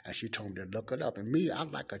 And she told me to look it up. And me, I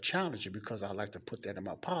like a challenge because I like to put that in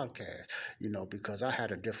my podcast, because I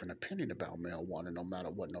had a different opinion about marijuana no matter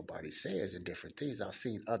what nobody says and different things. I've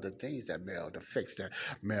seen other things that affects that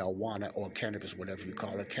marijuana or cannabis, whatever you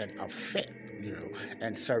call it, can affect you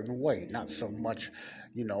in a certain way. Not so much,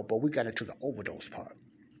 but we got into the overdose part.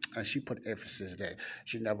 And she put emphasis that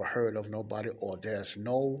she never heard of nobody, or there's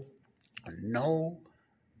no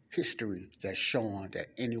history that's showing that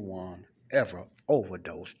anyone ever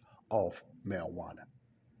overdosed off marijuana.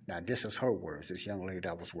 Now, this is her words, this young lady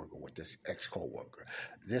I was working with, this ex-co-worker.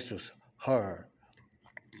 This was her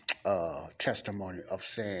testimony of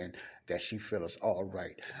saying that she feels all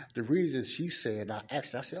right. The reason she said, I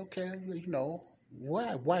asked her, I said, okay,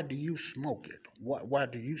 why do you smoke it? Why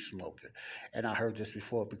do you smoke it? And I heard this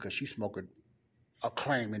before because she smoked it,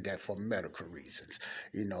 claiming that for medical reasons,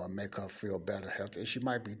 and make her feel better, healthy. And she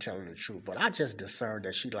might be telling the truth, but I just discerned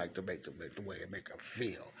that she liked to make the way it make her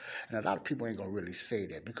feel. And a lot of people ain't gonna really say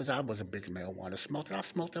that because I was a big marijuana smoker. I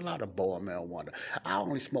smoked a lot of boa marijuana. I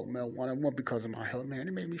only smoked marijuana one because of my health, man.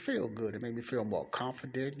 It made me feel good. It made me feel more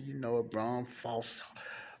confident. It brought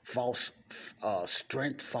false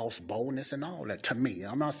strength, false boldness, and all that to me.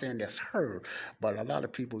 I'm not saying that's her, but a lot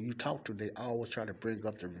of people you talk to, they always try to bring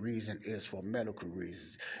up the reason is for medical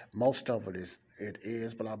reasons. Most of it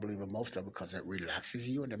is, but I believe in most of it because it relaxes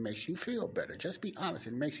you and it makes you feel better. Just be honest,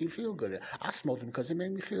 it makes you feel good. I smoked it because it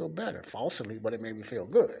made me feel better, falsely, but it made me feel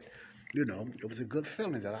good. It was a good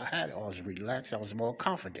feeling that I had. I was relaxed, I was more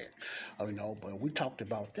confident, but we talked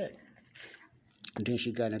about that. And then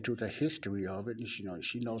she got into the history of it, and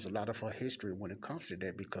she knows a lot of her history when it comes to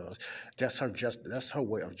that because that's her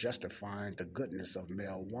way of justifying the goodness of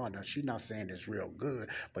marijuana. She's not saying it's real good,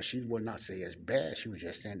 but she would not say it's bad. She was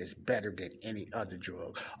just saying it's better than any other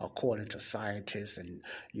drug, according to scientists and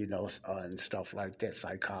and stuff like that,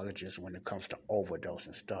 psychologists. When it comes to overdose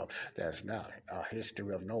and stuff, there's not a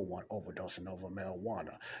history of no one overdosing over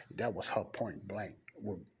marijuana. That was her point blank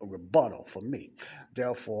rebuttal for me.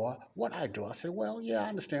 Therefore, what I do, I said, well, yeah, I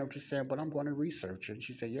understand what you're saying, but I'm going to research it. And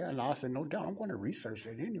she said, yeah, and I said, no doubt, I'm going to research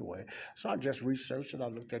it anyway. So I just researched it. I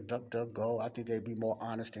looked at DuckDuckGo. I think they'd be more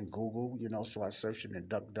honest than Google, so I searched it in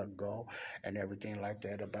DuckDuckGo and everything like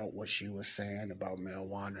that about what she was saying about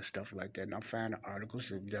marijuana and stuff like that. And I'm finding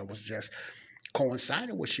articles that was just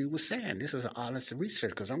coincided with what she was saying. This is an honest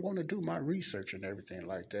research because I'm going to do my research and everything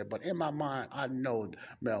like that. But in my mind, I know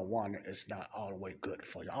marijuana is not all the way good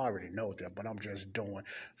for you. I already know that, but I'm just doing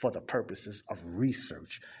for the purposes of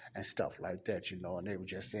research and stuff like that, And they were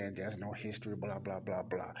just saying there's no history, blah, blah, blah,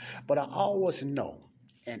 blah. But I always know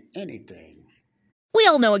in anything, We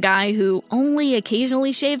all know a guy who only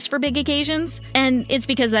occasionally shaves for big occasions, and it's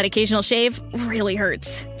because that occasional shave really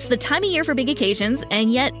hurts. It's the time of year for big occasions, and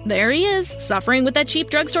yet there he is, suffering with that cheap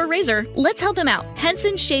drugstore razor. Let's help him out.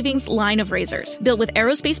 Henson Shaving's line of razors, built with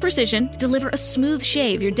aerospace precision, deliver a smooth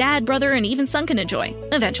shave your dad, brother, and even son can enjoy,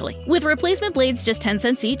 eventually. With replacement blades just 10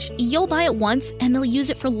 cents each, you'll buy it once, and they'll use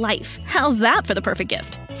it for life. How's that for the perfect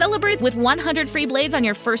gift? Celebrate with 100 free blades on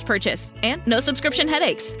your first purchase, and no subscription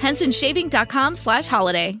headaches. HensonShaving.com/holiday.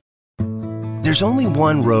 There's only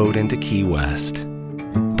one road into Key West,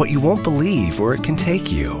 but you won't believe where it can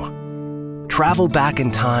take you. Travel back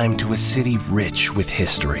in time to a city rich with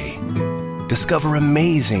history. Discover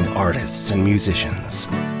amazing artists and musicians.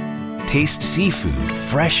 Taste seafood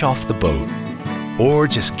fresh off the boat, or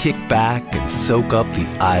just kick back and soak up the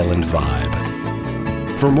island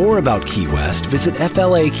vibe. For more about Key West, visit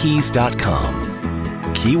flakeys.com.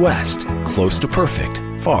 Key West, close to perfect,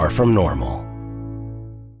 far from normal.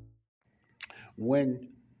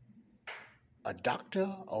 When a doctor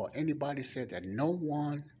or anybody said that no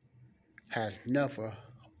one has never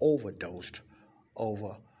overdosed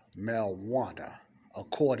over marijuana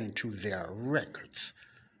according to their records.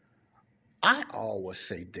 I always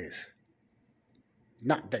say this,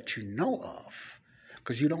 not that you know of,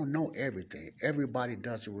 because you don't know everything. Everybody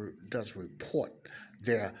does report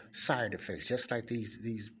their side effects, just like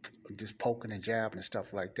these poking and jabbing and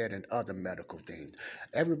stuff like that and other medical things.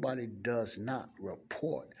 Everybody does not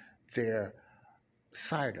report their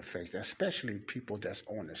side effects, especially people that's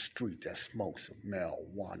on the street that smokes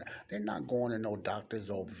marijuana. They're not going to no doctors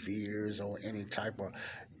or VEERS or any type of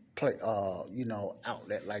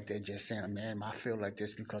outlet like that, just saying, man, I feel like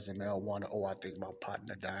this because of marijuana. Oh, I think my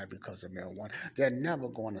partner died because of marijuana. They're never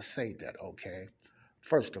going to say that, okay?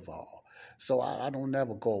 First of all. So I don't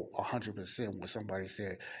never go 100% when somebody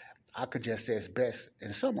said, I could just say it's best,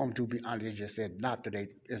 and some of them do be honest, they just said not that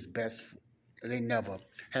it's best. They never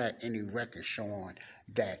had any record showing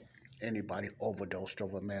that anybody overdosed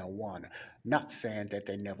over marijuana. Not saying that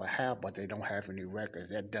they never have, but they don't have any records.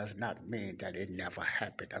 That does not mean that it never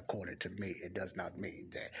happened, according to me. It does not mean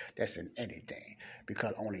that. That's in anything,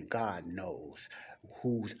 because only God knows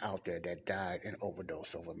who's out there that died and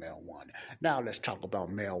overdosed over marijuana. Now let's talk about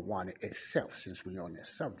marijuana itself, since we're on this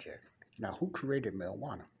subject. Now, who created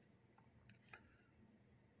marijuana?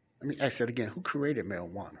 Let me ask that again. Who created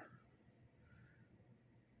marijuana?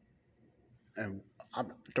 And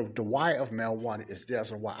the why of marijuana is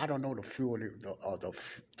there's a why. I don't know the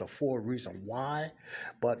full reason why,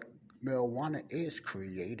 but marijuana is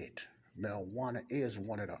created. Marijuana is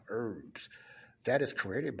one of the herbs that is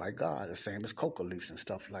created by God, the same as coca leaves and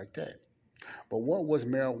stuff like that. But what was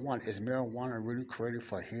marijuana? Is marijuana really created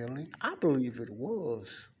for healing? I believe it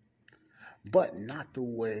was, but not the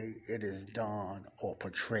way it is done or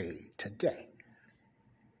portrayed today.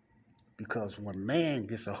 Because when man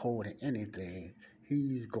gets a hold of anything,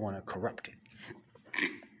 he's going to corrupt it.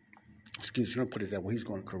 Excuse me, let me put it that way. He's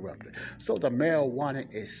going to corrupt it. So the marijuana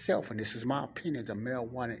itself, and this is my opinion, the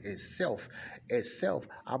marijuana itself,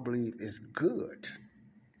 I believe is good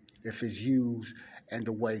if it's used in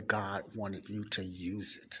the way God wanted you to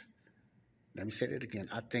use it. Let me say that again.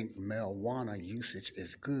 I think marijuana usage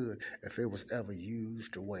is good if it was ever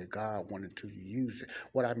used the way God wanted to use it.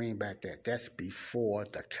 What I mean by that, that's before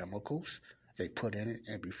the chemicals they put in it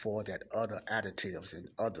and before that other additives and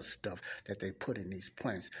other stuff that they put in these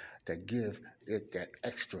plants that give it that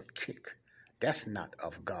extra kick. That's not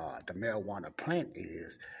of God. The marijuana plant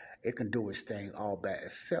is. It can do its thing all by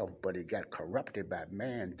itself, but it got corrupted by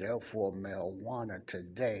man. Therefore, marijuana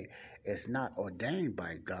today is not ordained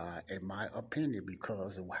by God, in my opinion,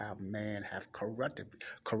 because of how man have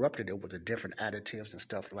corrupted it with the different additives and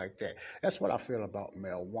stuff like that. That's what I feel about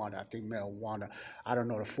marijuana. I think marijuana, I don't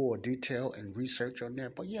know the full detail and research on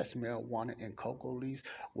that, but yes, marijuana and coca leaves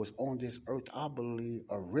was on this earth, I believe,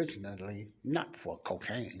 originally not for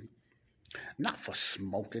cocaine. Not for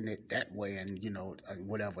smoking it that way and,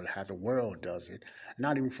 whatever, how the world does it.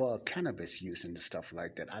 Not even for cannabis use and stuff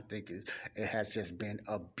like that. I think it has just been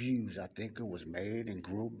abused. I think it was made and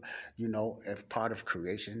grew, as part of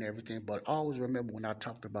creation and everything. But I always remember when I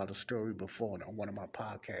talked about a story before on one of my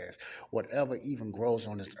podcasts, whatever even grows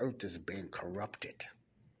on this earth is being corrupted.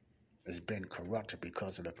 It's been corrupted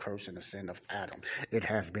because of the curse and the sin of Adam. It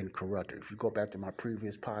has been corrupted. If you go back to my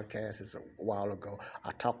previous podcast, it's a while ago,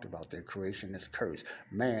 I talked about that creation is cursed.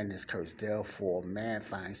 Man is cursed. Therefore, man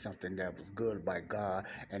finds something that was good by God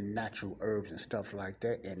and natural herbs and stuff like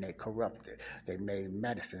that, and they corrupt it. They made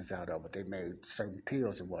medicines out of it. They made certain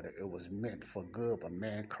pills and what it was meant for good, but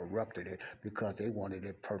man corrupted it because they wanted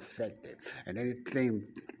it perfected. And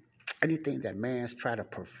anything that man's try to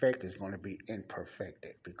perfect is going to be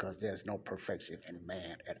imperfected because there's no perfection in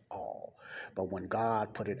man at all. But when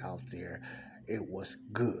God put it out there, it was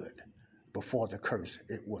good. Before the curse,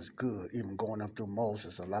 it was good. Even going up through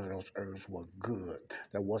Moses, a lot of those herbs were good.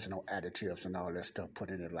 There wasn't no additives and all that stuff put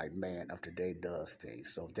in it like man of today does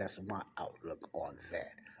things. So that's my outlook on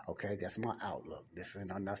that. Okay, that's my outlook.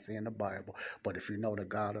 I'm not saying the Bible, but if you know the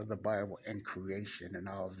God of the Bible and creation and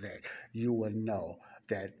all that, you will know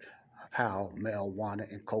that how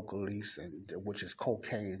marijuana and coca leaves, which is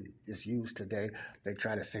cocaine, is used today. They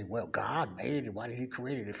try to say, well, God made it. Why did he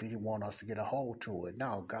create it if he didn't want us to get a hold to it?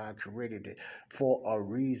 No, God created it for a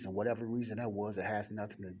reason. Whatever reason that was, it has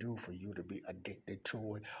nothing to do for you to be addicted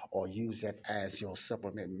to it or use it as your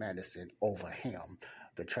supplement medicine over him.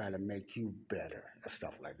 to try to make you better and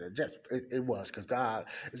stuff like that. It was because God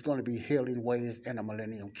is going to be healing ways in the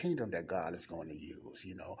millennium kingdom that God is going to use,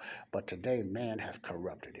 But today, man has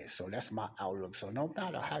corrupted it. So that's my outlook. So no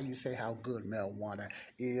matter how you say how good marijuana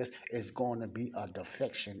is, it's going to be a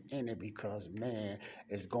defection in it because man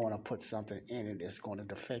is going to put something in it that's going to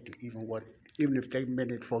defect it. Even if they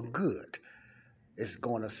meant it for good,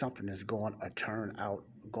 something is going to turn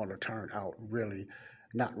out really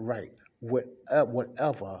not right.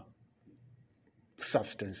 Whatever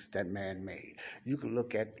substance that man made. You can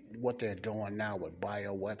look at what they're doing now with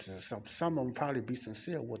bioweapons. Some of them probably be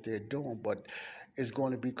sincere what they're doing, but it's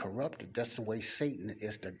going to be corrupted. That's the way Satan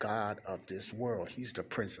is the God of this world. He's the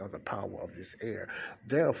prince of the power of this air.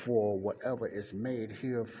 Therefore, whatever is made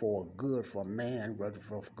here for good for man, whether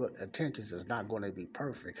for good intentions, is not going to be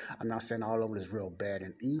perfect. I'm not saying all of it is real bad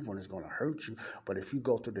and evil and it's going to hurt you, but if you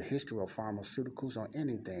go through the history of pharmaceuticals or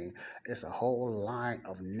anything, it's a whole line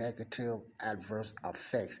of negative, adverse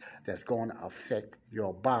effects that's going to affect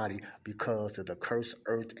your body because of the cursed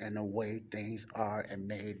earth and the way things are and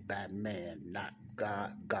made by man, not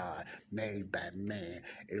God made by man.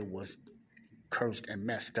 It was cursed and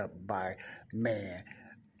messed up by man,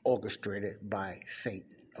 orchestrated by Satan,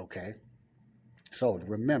 okay? So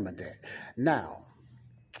remember that. Now,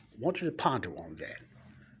 I want you to ponder on that.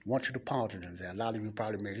 A lot of you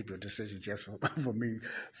probably made your decision just for me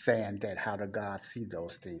saying that. How does God see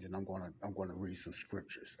those things? And I'm going to read some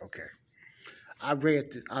scriptures, okay? I'm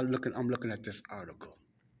looking at this article.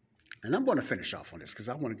 And I'm going to finish off on this because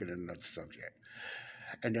I want to get into another subject,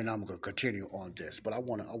 and then I'm going to continue on this. But I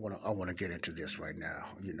want to get into this right now.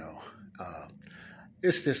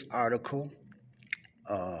 It's this article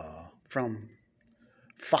from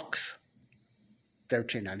Fox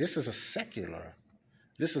 13. Now this is a secular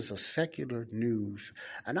news,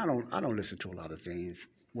 and I don't listen to a lot of things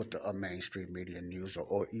with the mainstream media news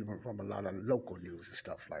or even from a lot of local news and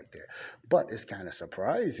stuff like that. But it's kind of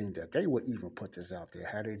surprising that they would even put this out there.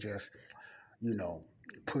 How they just,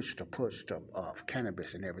 push of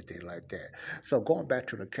cannabis and everything like that. So going back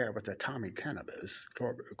to the character Cannibis,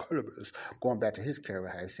 going back to his character,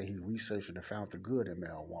 how he said he researched and found the good in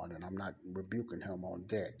marijuana, and I'm not rebuking him on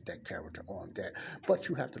that character on that. But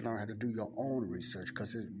you have to learn how to do your own research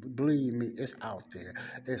because believe me, it's out there.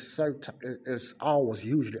 It's always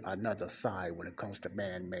usually another side when it comes to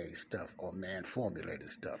man-made stuff or man-formulated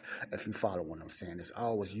stuff. If you follow what I'm saying, it's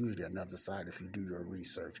always usually another side if you do your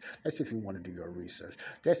research. That's if you want to do your research.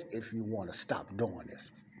 That's if you want to stop doing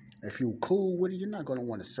this. If you're cool with it, you're not going to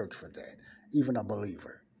want to search for that. Even a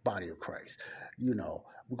believer, body of Christ. We're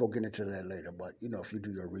going to get into that later. But, if you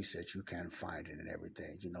do your research, you can find it and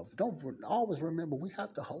everything. Don't always remember we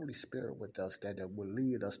have the Holy Spirit with us that will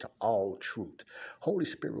lead us to all truth. Holy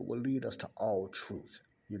Spirit will lead us to all truth.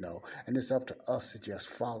 And it's up to us to just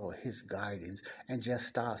follow his guidance and just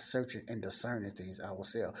start searching and discerning things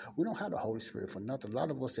ourselves. We don't have the Holy Spirit for nothing. A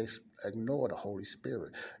lot of us ignore the Holy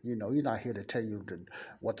Spirit. He's not here to tell you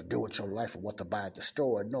what to do with your life or what to buy at the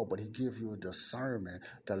store. No, but he gives you a discernment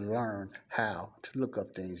to learn how to look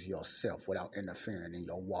up things yourself without interfering in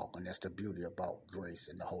your walk. And that's the beauty about grace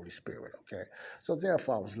and the Holy Spirit, okay? So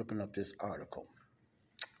therefore, I was looking up this article.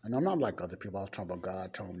 And I'm not like other people. I was talking about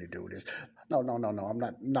God told me to do this. No. I'm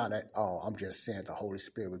not at all. I'm just saying the Holy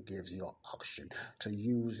Spirit gives you an option to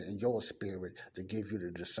use in your spirit to give you the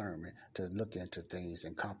discernment to look into things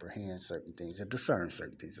and comprehend certain things and discern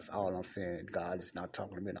certain things. That's all I'm saying. God is not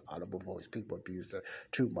talking to me in an audible voice. People abuse it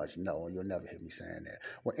too much. No, you'll never hear me saying that.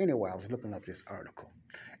 Well, anyway, I was looking up this article.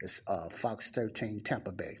 It's Fox 13,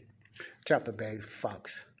 Tampa Bay,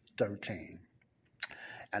 Fox 13.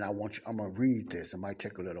 And I'm going to read this. It might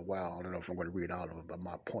take a little while. I don't know if I'm going to read all of it, but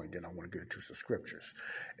my point, then I want to get into some scriptures.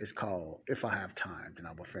 It's called, if I have time, then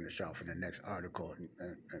I'm going to finish off in the next article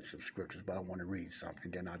and some scriptures. But I want to read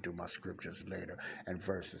something. Then I'll do my scriptures later and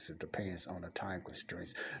verses. It depends on the time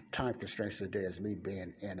constraints. Time constraints today is me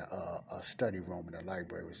being in a study room in the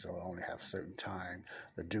library, so I only have certain time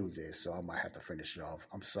to do this. So I might have to finish it off,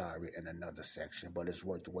 I'm sorry, in another section. But it's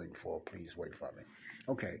worth waiting for. Please wait for me.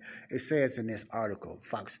 Okay, it says in this article,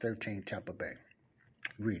 Fox 13, Tampa Bay,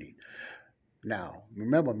 reading. Now,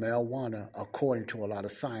 remember, marijuana, according to a lot of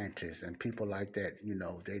scientists and people like that,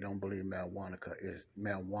 they don't believe marijuana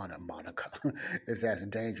is as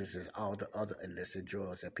dangerous as all the other illicit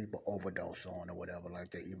drugs that people overdose on or whatever like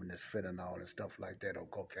that, even this fentanyl and stuff like that or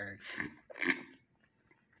cocaine.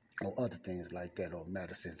 or other things like that, or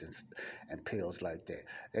medicines and pills like that.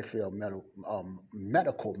 They feel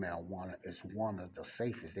medical marijuana is one of the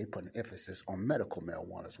safest. They put an emphasis on medical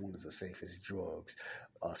marijuana as one of the safest drugs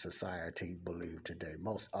society believe today.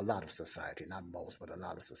 A lot of society, not most, but a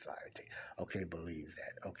lot of society, okay, believe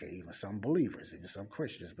that. Okay, even some believers, even some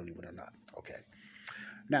Christians, believe it or not. Okay.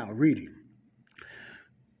 Now, reading.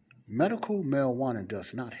 Medical marijuana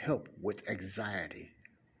does not help with anxiety,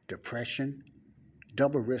 depression,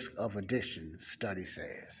 double risk of addiction, study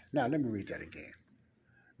says. Now, let me read that again.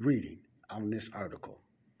 Reading on this article.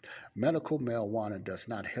 Medical marijuana does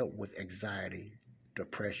not help with anxiety,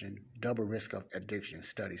 depression, double risk of addiction,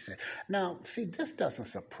 study said. Now, see, this doesn't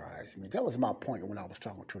surprise me. That was my point when I was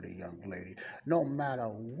talking to the young lady. No matter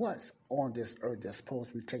what's on this earth that's supposed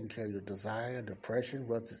to be taking care of your desire, depression,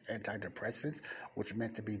 whether it's antidepressants, which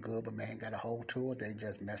meant to be good, but man got a hold to it. They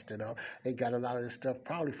just messed it up. They got a lot of this stuff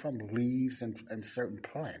probably from leaves and certain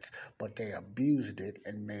plants, but they abused it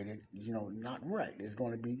and made it, not right. It's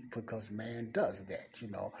going to be because man does that,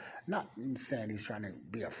 Not saying he's trying to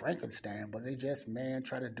be a Frankenstein, but they just, man,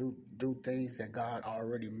 try to do things that God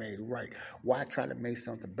already made right. Why try to make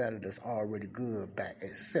something better that's already good by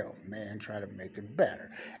itself? Man, try to make it better.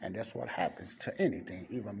 And that's what happens to anything,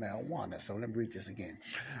 even marijuana. So let me read this again.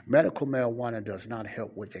 Medical marijuana does not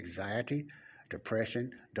help with anxiety,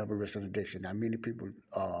 depression, double risk of addiction. Now, many people,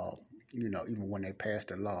 even when they passed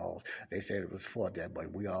the laws, they said it was for that,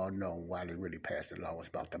 but we all know why they really passed the law. It was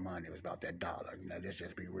about the money. It was about that dollar. Let's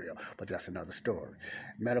just be real. But that's another story.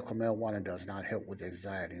 Medical marijuana does not help with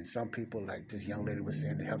anxiety. And some people, like this young lady was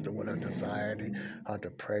saying, it helped her with her anxiety, her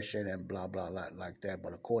depression, and blah, blah, blah, like that.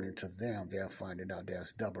 But according to them, they're finding out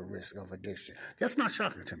there's double risk of addiction. That's not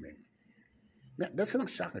shocking to me. That's not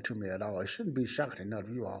shocking to me at all. It shouldn't be shocking to none of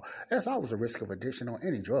you all. There's always a risk of addiction on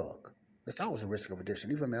any drug. There's always a risk of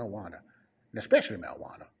addiction, even marijuana, and especially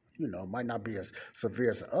marijuana. It might not be as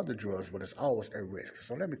severe as other drugs, but it's always a risk.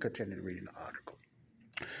 So let me continue reading the article.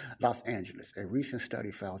 Los Angeles. A recent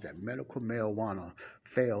study found that medical marijuana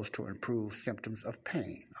fails to improve symptoms of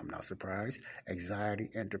pain. I'm not surprised. Anxiety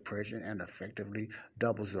and depression, and effectively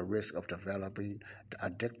doubles the risk of developing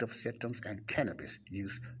addictive symptoms and cannabis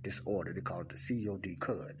use disorder. They call it the COD,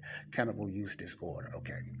 cannibal use disorder.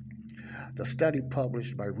 Okay. The study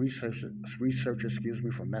published by researchers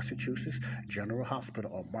from Massachusetts General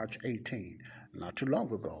Hospital on March 18, not too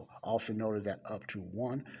long ago, also noted that up to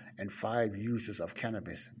 1 in 5 users of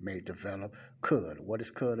cannabis may develop CUD. What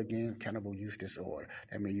is CUD again? Cannibal use disorder.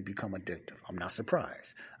 That means you become addictive. I'm not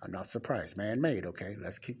surprised. Man-made, okay?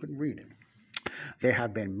 Let's keep it reading. There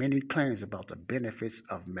have been many claims about the benefits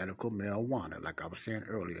of medical marijuana, like I was saying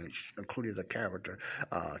earlier, including the character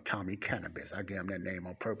Tommy Cannibis. I gave him that name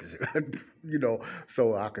on purpose,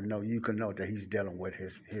 so you can know that he's dealing with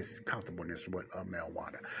his comfortableness with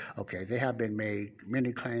marijuana. Okay, there have been made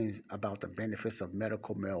many claims about the benefits of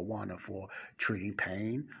medical marijuana for treating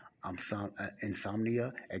pain,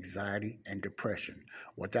 insomnia, anxiety, and depression,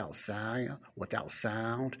 without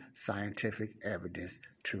sound scientific evidence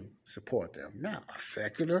to support them. Now, a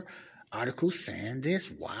secular article saying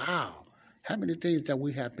this, wow. How many things that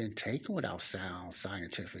we have been taking without sound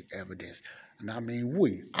scientific evidence? And I mean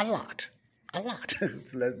a lot.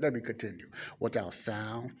 Let me continue. Without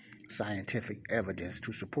sound scientific evidence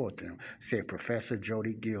to support them, said Professor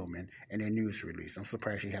Jody Gilman in a news release. I'm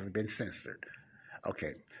surprised she haven't been censored.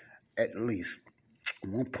 Okay. At least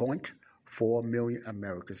 1.4 million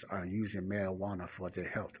Americans are using marijuana for their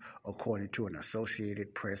health, according to an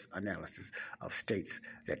Associated Press analysis of states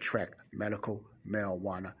that track medical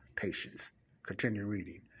marijuana patients. Continue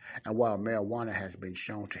reading. And while marijuana has been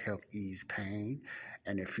shown to help ease pain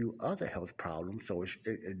and a few other health problems, so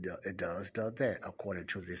it does that, according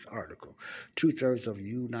to this article. 2/3 of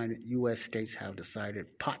U.S. states have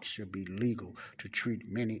decided pot should be legal to treat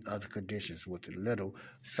many other conditions with little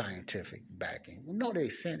scientific backing. Well, no, they're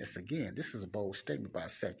saying this again. This is a bold statement by a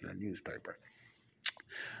secular newspaper.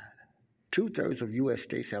 2/3 of U.S.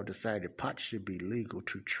 states have decided pot should be legal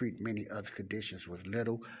to treat many other conditions with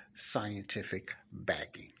little scientific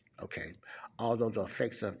backing. Okay. Although the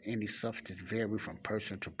effects of any substance vary from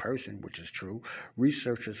person to person, which is true,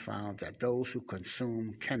 researchers found that those who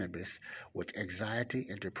consume cannabis with anxiety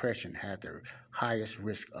and depression had the highest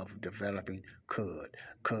risk of developing CUD.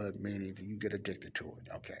 CUD meaning that you get addicted to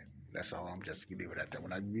it. Okay. That's all. I'm just leave it at that.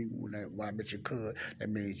 When I mention CUD, that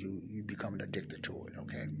means you become addicted to it.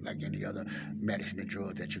 Okay, like any other medicine and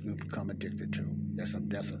drug that you can become addicted to. That's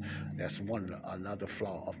another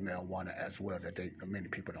flaw of marijuana as well that many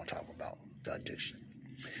people don't talk about, the addiction.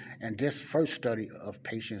 In this first study of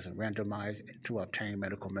patients randomized to obtain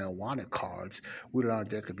medical marijuana cards, we learned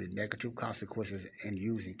there could be negative consequences in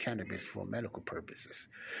using cannabis for medical purposes.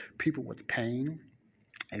 People with pain,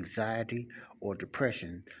 anxiety, or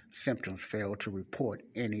depression symptoms fail to report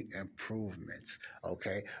any improvements.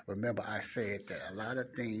 Okay, remember I said that a lot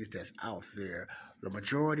of things that's out there, the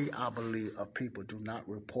majority, I believe, of people do not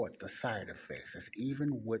report the side effects. It's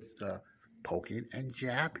even with the poking and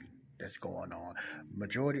jabbing that's going on.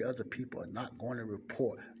 Majority of the people are not going to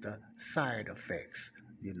report the side effects,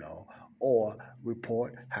 or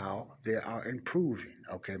report how they are improving.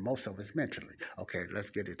 Okay, most of it's mentally. Okay,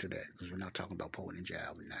 let's get into that because we're not talking about poking and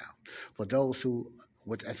jabbing now. For those who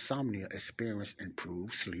with insomnia experience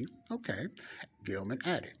improved sleep, okay, Gilman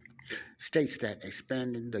added, states that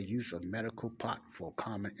expanding the use of medical pot for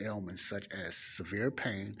common ailments such as severe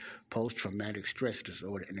pain, post-traumatic stress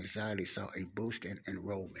disorder, and anxiety saw a boost in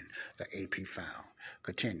enrollment, the AP found.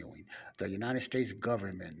 Continuing, the United States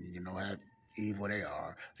government, how evil they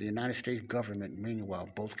are. The United States government, meanwhile,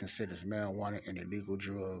 both considers marijuana and illegal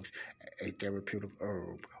drugs a therapeutic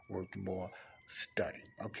herb worth more study.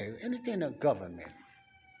 Okay, anything the government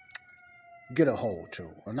get a hold to.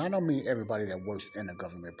 And I don't mean everybody that works in a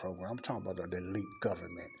government program. I'm talking about the elite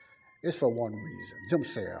government. It's for one reason,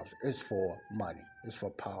 themselves. It's for money. It's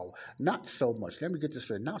for power. Not so much, let me get this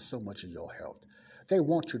straight, not so much of your health. They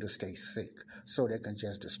want you to stay sick so they can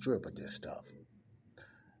just distribute this stuff.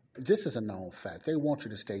 This is a known fact. They want you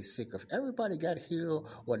to stay sick. If everybody got healed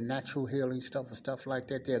or natural healing stuff and stuff like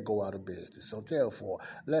that, they'll go out of business. So therefore,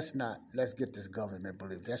 let's get this government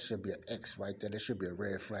belief. That should be an X right there. There should be a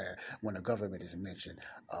red flag when the government is mentioned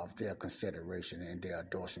of their consideration and their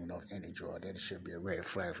endorsement of any drug. That should be a red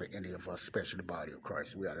flag for any of us, especially the body of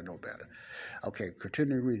Christ. We ought to know better. Okay,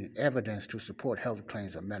 continue reading. Evidence to support health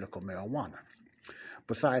claims of medical marijuana.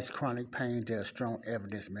 Besides chronic pain, there is strong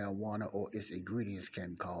evidence marijuana or its ingredients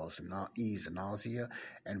can cause ease nausea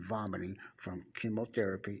and vomiting from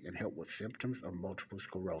chemotherapy and help with symptoms of multiple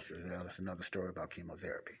sclerosis. Now, that's another story about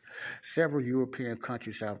chemotherapy. Several European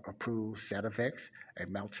countries have approved Sativex, a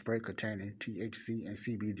mouth spray containing THC and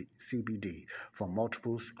CBD for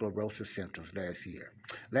multiple sclerosis symptoms last year.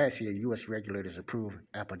 Last year, U.S. regulators approved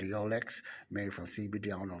Epidiolex, made from CBD,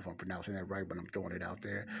 I don't know if I'm pronouncing that right, but I'm throwing it out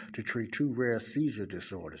there, to treat two rare seizure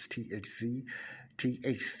disorders. THC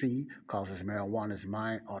causes marijuana's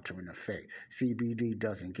mind-altering effect. CBD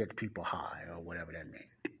doesn't get people high, or whatever that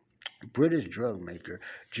means. British drug maker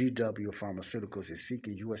GW Pharmaceuticals is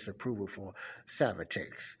seeking U.S. approval for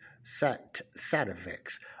Sativex.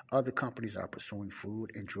 Other companies are pursuing Food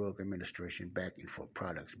and Drug Administration backing for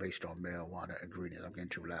products based on marijuana ingredients. I'm getting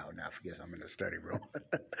too loud now. I forget I'm in a study room.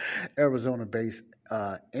 Arizona-based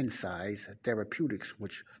Insights Therapeutics,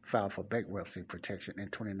 which filed for bankruptcy protection in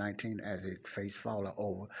 2019 as it faced fallout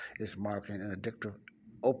over its marketing and addictive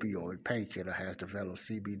opioid painkiller, has developed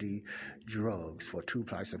CBD drugs for two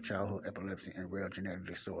types of childhood epilepsy and rare genetic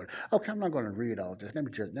disorder. Okay, I'm not going to read all this. Let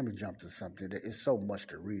me jump to something. There is so much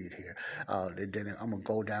to read here. I'm going to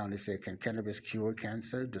go down and say, can cannabis cure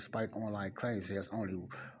cancer? Despite online claims, there's only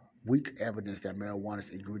weak evidence that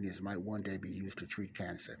marijuana's ingredients might one day be used to treat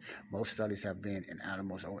cancer. Most studies have been in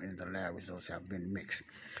animals or in the lab. Results have been mixed.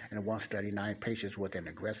 In one study, 9 patients with an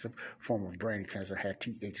aggressive form of brain cancer had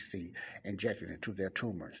THC injected into their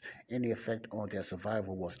tumors. Any effect on their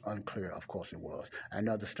survival was unclear. Of course it was.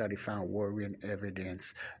 Another study found worrying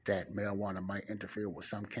evidence that marijuana might interfere with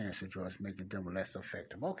some cancer drugs, making them less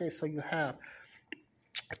effective. Okay, so you have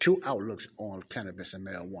two outlooks on cannabis and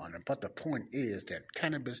marijuana, but the point is that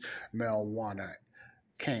cannabis, marijuana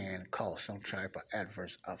can cause some type of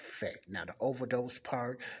adverse effect. Now, the overdose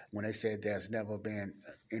part, when they said there's never been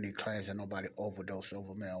any claims that nobody overdosed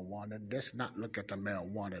over marijuana, let's not look at the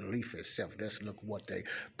marijuana leaf itself. Let's look what they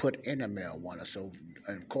put in the marijuana. So,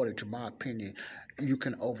 according to my opinion, you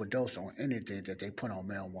can overdose on anything that they put on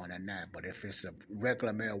marijuana now. But if it's a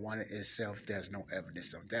regular marijuana itself, there's no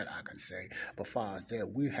evidence of that, I can say. But as far as that,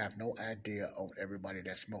 we have no idea of everybody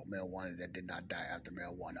that smoked marijuana that did not die after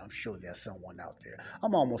marijuana. I'm sure there's someone out there.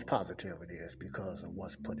 I'm almost positive it is because of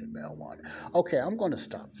what's put in marijuana. Okay, I'm going to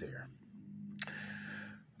stop there.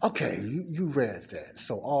 Okay, you read that.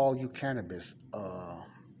 So all you cannabis,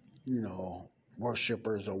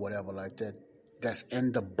 worshipers or whatever like that, that's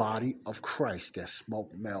in the body of Christ that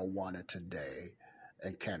smoke marijuana today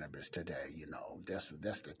and cannabis today, that's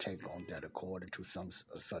the take on that according to some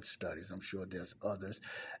such studies. I'm sure there's others,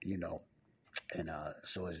 And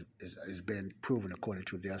so it's been proven, according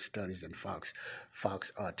to their studies in Fox,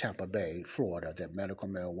 Tampa Bay, Florida, that medical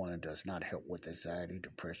marijuana does not help with anxiety,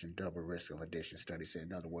 depression, double risk of addiction. Studies say,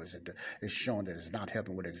 in other words, it's shown that it's not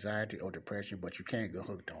helping with anxiety or depression, but you can't get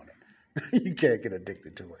hooked on it. You can't get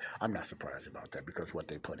addicted to it. I'm not surprised about that because what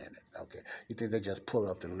they put in it. Okay, you think they just pull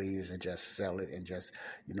up the leaves and just sell it and just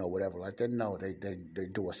whatever like that? No, they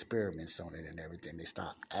do experiments on it and everything. They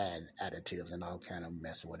start add additives and all kind of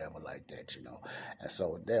mess or whatever like that. And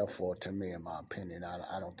so therefore, to me, in my opinion,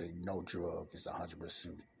 I don't think no drug is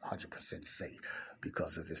 100% safe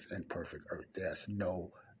because of this imperfect earth. There's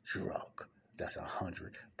no drug that's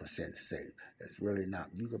 100% safe. It's really not.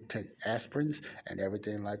 You can take aspirins and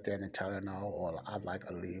everything like that and Tylenol, or I like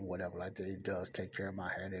Aleve, whatever like that. It does take care of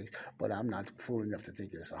my headaches, but I'm not fool enough to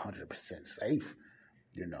think it's 100% safe.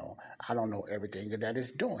 I don't know everything that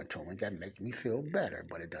it's doing to me. That makes me feel better,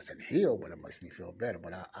 but it doesn't heal, but it makes me feel better.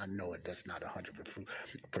 But I know it does not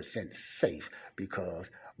 100% safe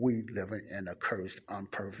because we live in a cursed,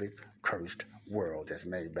 imperfect, cursed world that's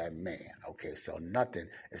made by man. Okay, so nothing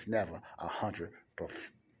is never 100%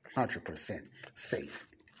 safe.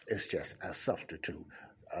 It's just a substitute.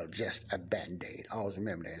 Just a Band-Aid. Always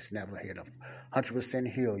remember that. It's never here to 100%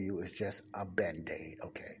 heal you. It's just a Band-Aid.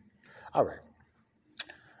 Okay. All right.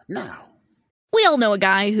 Now, We all know a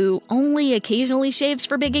guy who only occasionally shaves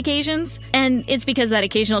for big occasions, and it's because that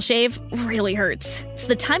occasional shave really hurts. It's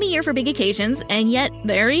the time of year for big occasions, and yet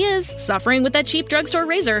there he is, suffering with that cheap drugstore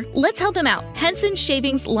razor. Let's help him out. Henson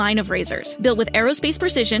Shaving's line of razors, built with aerospace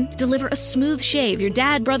precision, deliver a smooth shave your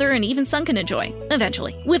dad, brother, and even son can enjoy,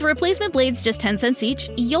 eventually. With replacement blades just 10 cents each,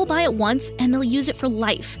 you'll buy it once and they'll use it for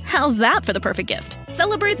life. How's that for the perfect gift?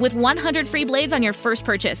 Celebrate with 100 free blades on your first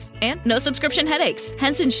purchase, and no subscription headaches.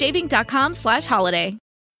 HensonShaving.com/holiday.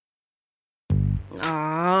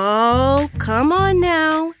 Oh, come on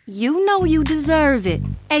now. You know you deserve it.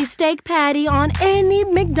 A steak patty on any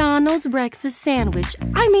McDonald's breakfast sandwich.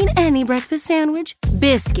 I mean any breakfast sandwich.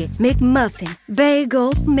 Biscuit, McMuffin,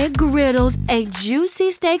 bagel, McGriddles. A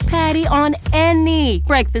juicy steak patty on any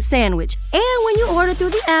breakfast sandwich. And when you order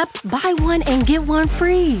through the app, buy one and get one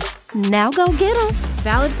free. Now go get 'em.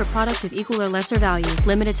 Valid for product of equal or lesser value.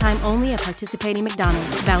 Limited time only at participating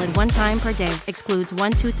McDonald's. Valid one time per day. Excludes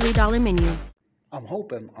 $1, $2, $3 menu. I'm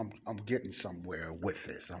hoping I'm getting somewhere with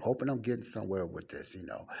this. I'm hoping I'm getting somewhere with this,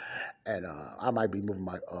 And I might be moving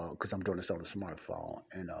my, because I'm doing this on the smartphone.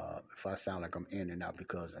 And if I sound like I'm in and out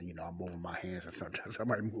because, I'm moving my hands, and sometimes I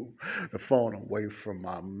might move the phone away from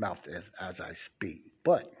my mouth as I speak.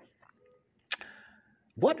 But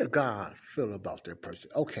what does God feel about their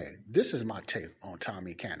person? Okay, this is my take on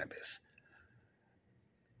Tommy Cannabis.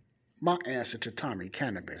 My answer to Tommy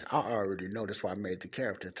Cannabis, I already know, that's why I made the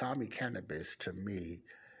character. Tommy Cannabis, to me,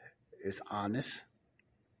 is honest,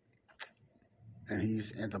 and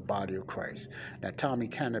he's in the body of Christ. Now, Tommy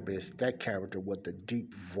Cannabis, that character with the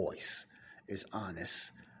deep voice, is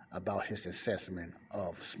honest about his assessment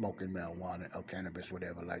of smoking marijuana or cannabis,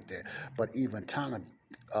 whatever like that. But even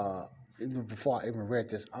even before I even read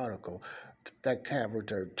this article, that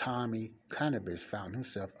character, Tommy Cannabis, found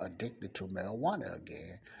himself addicted to marijuana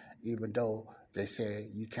again. Even though they said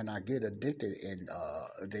you cannot get addicted, and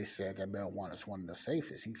they said that marijuana is one of the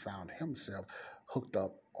safest, he found himself hooked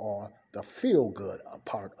up on the feel-good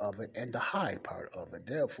part of it and the high part of it.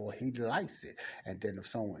 Therefore, he likes it. And then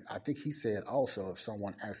I think he said also, if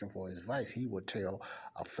someone asked him for his advice, he would tell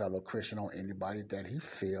a fellow Christian or anybody that he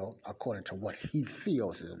feels, according to what he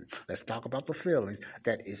feels, and let's talk about the feelings,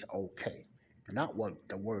 that is okay. Not what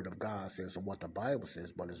the Word of God says or what the Bible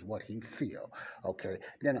says, but it's what he feel. Okay.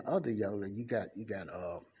 Then the other yellow, you got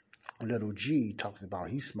Little G talks about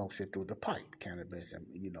he smokes it through the pipe, cannabis, and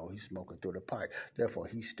he's smoking through the pipe. Therefore,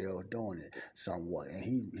 he's still doing it somewhat, and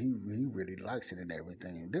he really likes it and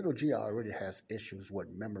everything. Little G already has issues with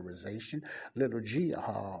memorization. Little G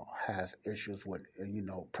has issues with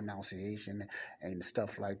pronunciation and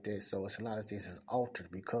stuff like that. So it's a lot of things is altered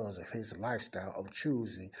because of his lifestyle of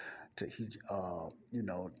choosing to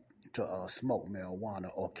smoke marijuana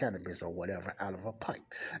or cannabis or whatever out of a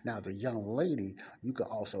pipe. Now, the young lady, you can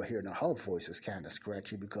also hear that her voice is kind of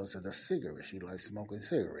scratchy because of the cigarettes. She likes smoking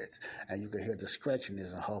cigarettes. And you can hear the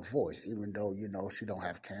scratchiness in her voice, even though, she don't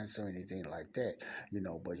have cancer or anything like that,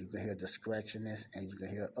 but you can hear the scratchiness and you can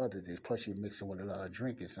hear other things. Plus, she mixes it with a lot of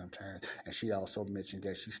drinking sometimes. And she also mentioned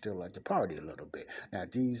that she still like to party a little bit. Now,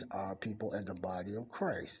 these are people in the body of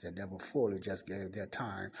Christ that never fully just gave their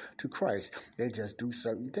time to Christ. They just do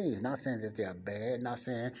certain things. Not saying that they're bad, not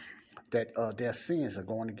saying that their sins are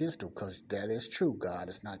going against them, because that is true. God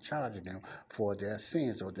is not charging them for their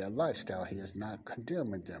sins or their lifestyle. He is not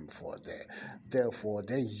condemning them for that. Therefore,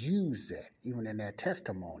 they use that even in their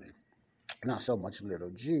testimony. Not so much Little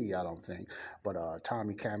G, I don't think, but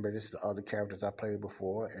Tommy Cannibis, the other characters I played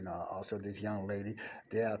before, and also this young lady,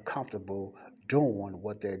 they are comfortable doing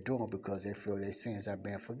what they're doing because they feel their sins have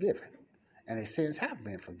been forgiven. And their sins have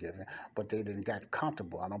been forgiven, but they didn't got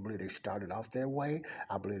comfortable. I don't believe they started off their way.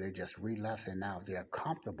 I believe they just relapsed, and now they're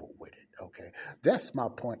comfortable with it, okay? That's my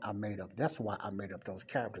point I made up. That's why I made up those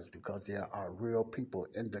characters, because there are real people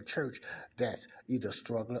in the church that's either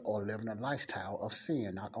struggling or living a lifestyle of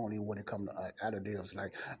sin, not only when it comes to additives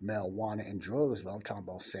like marijuana and drugs, but I'm talking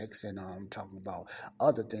about sex, and I'm talking about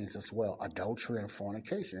other things as well, adultery and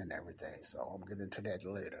fornication and everything. So I'm getting into that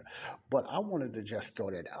later. But I wanted to just throw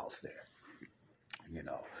that out there.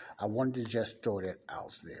 I wanted to just throw that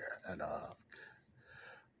out there. And,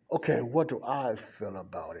 okay, what do I feel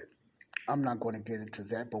about it? I'm not going to get into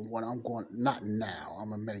that, but not now, I'm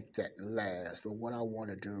going to make that last. But what I want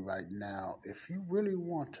to do right now, if you really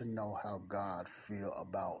want to know how God feel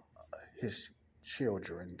about his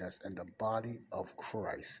children that's in the body of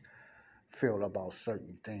Christ, feel about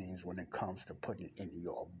certain things when it comes to putting in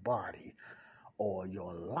your body or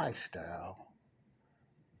your lifestyle,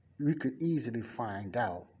 you could easily find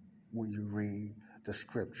out when you read the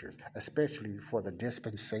scriptures, especially for the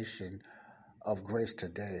dispensation of grace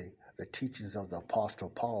today, the teachings of the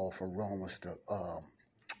Apostle Paul from Romans to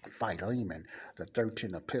Philemon, the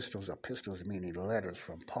 13 epistles meaning letters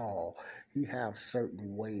from Paul. He has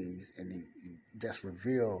certain ways that's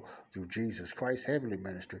revealed through Jesus Christ's heavenly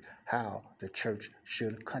ministry how the church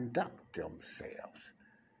should conduct themselves.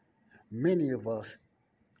 Many of us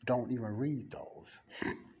don't even read those.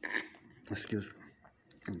 Excuse me.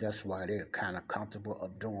 And that's why they're kind of comfortable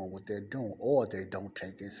of doing what they're doing, or they don't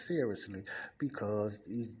take it seriously, because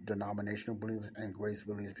these denominational believers and grace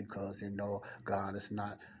believers, because they know God is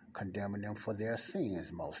not condemning them for their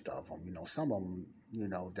sins, most of them. Some of them,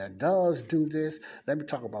 that does do this. Let me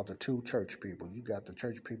talk about the two church people. You got the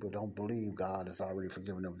church people don't believe God has already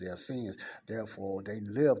forgiven them their sins. Therefore, they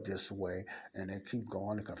live this way, and they keep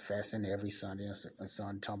going and confessing every Sunday and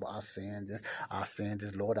Sunday, talking about, I sinned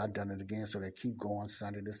this, Lord, I've done it again. So they keep going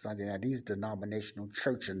Sunday to Sunday. Now, these denominational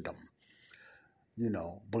churchendom,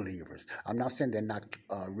 believers. I'm not saying they're not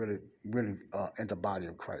really in the body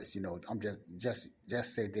of Christ. I'm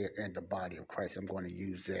just say they're in the body of Christ. I'm going to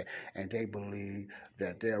use that, and they believe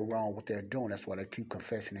that they're wrong what they're doing. That's why they keep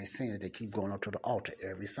confessing their sins. They keep going up to the altar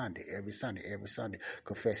every Sunday,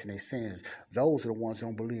 confessing their sins. Those are the ones who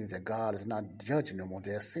don't believe that God is not judging them on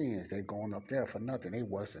their sins. They're going up there for nothing. They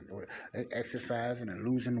working, they exercising and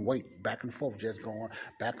losing weight back and forth, just going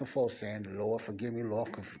back and forth, saying, "Lord, forgive me, Lord,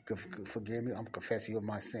 forgive me. I'm confessing of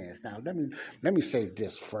my sins." Now, let me say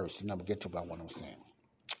this first, and I'm gonna get to what I'm saying.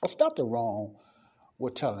 It's nothing wrong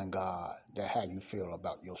with telling God that how you feel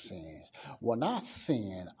about your sins. When I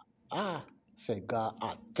sin, I say, God,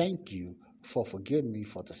 I thank you for forgiving me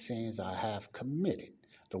for the sins I have committed.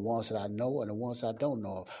 The ones that I know and the ones I don't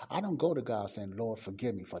know of. I don't go to God saying, Lord,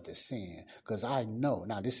 forgive me for this sin. Because I know,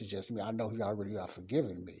 now this is just me, I know He already have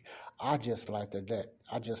forgiven me. I just like to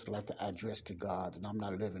address to God that I'm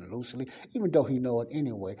not living loosely, even though He know it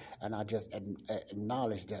anyway. And I just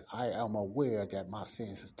acknowledge that I am aware that my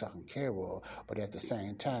sins is taken care of. But at the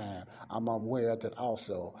same time, I'm aware that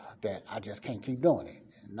also that I just can't keep doing it.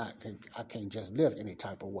 I can't just live any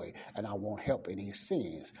type of way, and I won't help any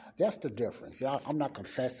sins. That's the difference. I'm not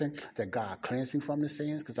confessing that God cleansed me from the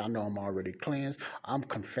sins, because I know I'm already cleansed. I'm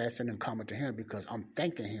confessing and coming to Him because I'm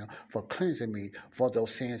thanking Him for cleansing me for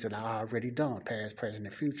those sins that I already done, past, present,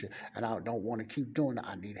 and future, and I don't want to keep doing it.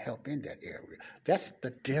 I need help in that area. That's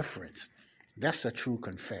the difference. That's a true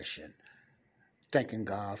confession. Thanking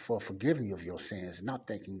God for forgiving you of your sins, not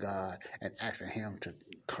thanking God and asking Him to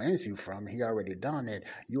cleanse you from it. He already done it.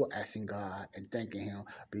 You're asking God and thanking Him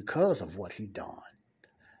because of what He done.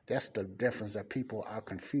 That's the difference, that people are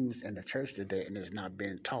confused in the church today, and it's not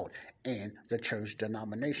being taught in the church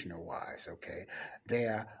denominational wise, okay? They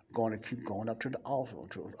are going to keep going up to the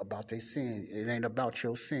altar about their sins. It ain't about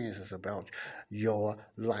your sins. It's about your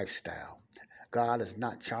lifestyle. God is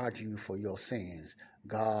not charging you for your sins.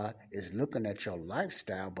 God is looking at your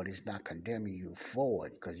lifestyle, but He's not condemning you for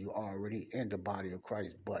it, because you're already in the body of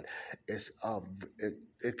Christ. But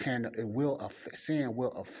sin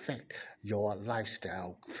will affect your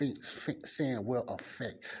lifestyle. Sin will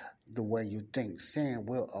affect the way you think. Sin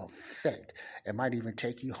will affect. It might even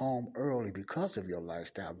take you home early because of your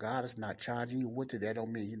lifestyle. God is not charging you with it. That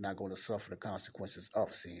don't mean you're not going to suffer the consequences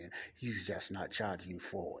of sin. He's just not charging you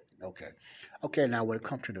for it. Okay, now when it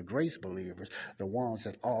comes to the grace believers, the ones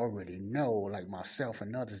that already know, like myself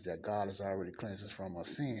and others, that God has already cleansed us from our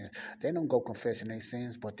sins, they don't go confessing their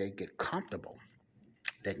sins, but they get comfortable.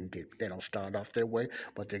 They don't start off their way,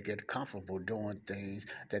 but they get comfortable doing things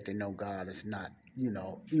that they know God is not,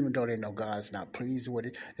 even though they know God is not pleased with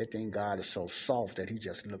it, they think God is so soft that he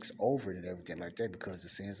just looks over it and everything like that because the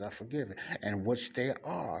sins are forgiven, and which they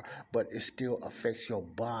are, but it still affects your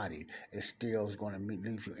body. It still is going to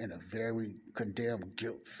leave you in a very condemned,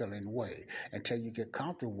 guilt-feeling way. Until you get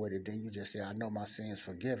comfortable with it, then you just say, I know my sins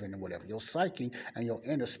forgiven and whatever. Your psyche and your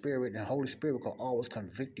inner spirit and Holy Spirit will always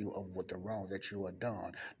convict you of what the wrong that you have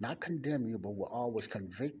done. Not condemn you, but will always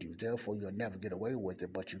convict you. Therefore, you'll never get away with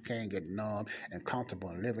it, but you can get numb and comfortable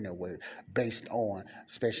and living that way based on,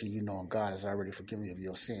 especially you knowing God has already forgiven you of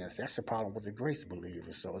your sins. That's the problem with the grace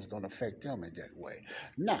believers, so it's going to affect them in that way.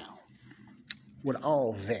 Now, with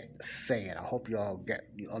all that said, I hope you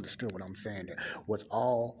understood what I'm saying there. With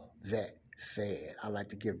all that said, I like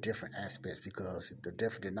to give different aspects because the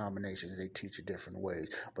different denominations, they teach in different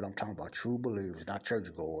ways. But I'm talking about true believers, not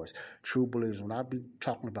churchgoers. True believers. When I be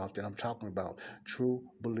talking about that, I'm talking about true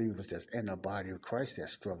believers that's in the body of Christ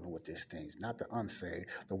that's struggling with these things, not the unsaved.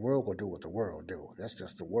 The world will do what the world do. That's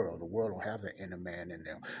just the world. The world don't have the inner man in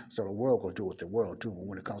them. So the world will do what the world do. But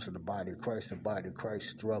when it comes to the body of Christ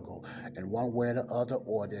struggle in one way or the other,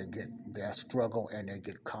 or they struggle and they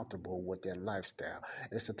get comfortable with their lifestyle.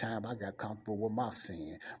 It's the time I got comfortable with my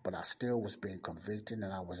sin, but I still was being convicted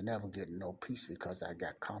and I was never getting no peace because I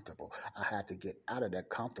got comfortable. I had to get out of that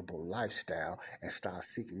comfortable lifestyle and start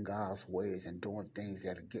seeking God's ways and doing things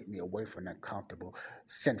that would get me away from that comfortable,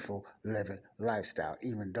 sinful living lifestyle.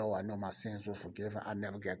 Even though I know my sins were forgiven, I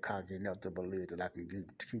never got cocky enough to believe that I can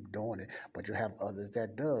keep doing it, but you have others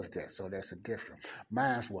that does that, so that's a difference.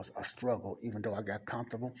 Mine was a struggle. Even though I got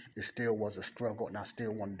comfortable, it still was a struggle, and I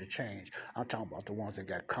still wanted to change. I'm talking about the ones that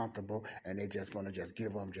got comfortable and they just going to just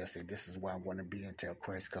give up, just say, this is where I'm going to be until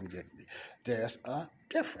Christ come get me. There's a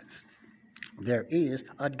difference. There is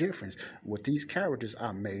a difference. With these characters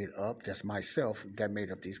I made up, that's myself that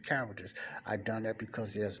made up these characters. I done that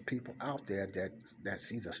because there's people out there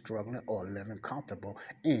that's either struggling or living comfortable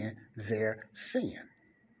in their sin.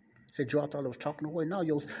 Say, Joe, I thought it was talking away. No,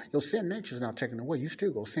 your sin nature is not taken away. You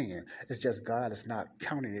still go sin. It's just God is not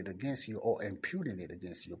counting it against you or imputing it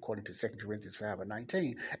against you, according to 2 Corinthians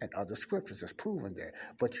 5:19 and other scriptures that's proven that.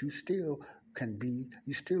 But you still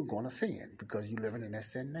going to sin because you're living in that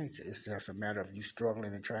sin nature. It's just a matter of you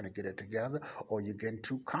struggling and trying to get it together, or you're getting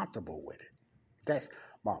too comfortable with it. That's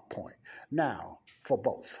my point. Now, for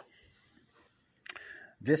both.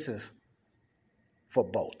 This is for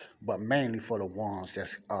both, but mainly for the ones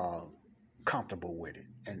that's comfortable with it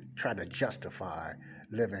and try to justify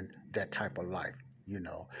living that type of life,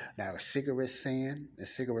 Now, if cigarettes sin, and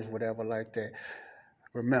cigarettes whatever like that,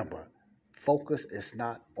 remember, focus is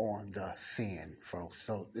not on the sin, folks.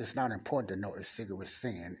 So it's not important to know if cigarettes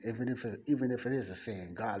sin. Even if it is a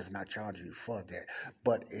sin, God is not charging you for that.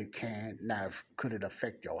 But it can. Now, could it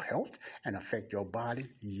affect your health and affect your body?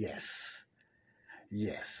 Yes.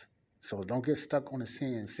 So don't get stuck on the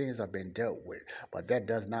sins. Sins have been dealt with. But that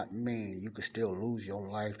does not mean you can still lose your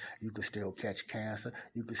life. You can still catch cancer.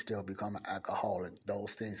 You can still become an alcoholic.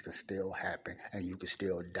 Those things can still happen. And you can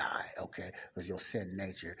still die, okay? Because your sin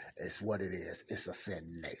nature is what it is. It's a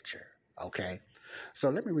sin nature, okay? So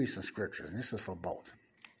let me read some scriptures. And this is for both.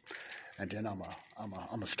 And then I'm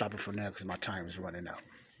gonna stop it for now because my time is running out.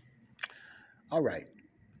 All right.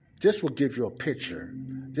 This will give you a picture.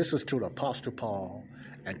 This is to the Apostle Paul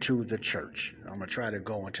and to the church. I'm going to try to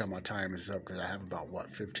go until my time is up because I have about,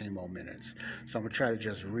 15 more minutes. So I'm going to try to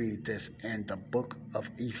just read this in the book of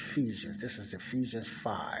Ephesians. This is Ephesians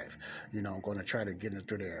 5. I'm going to try to get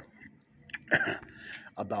into there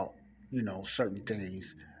about, certain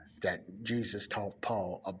things that Jesus taught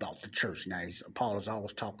Paul about the church. Now, Paul is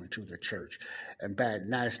always talking to the church. And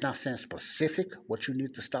now, it's not saying specific what you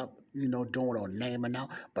need to stop, doing or naming out,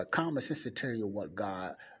 but common sense to tell you what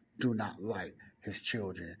God do not like his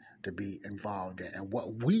children to be involved in and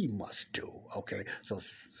what we must do, okay? So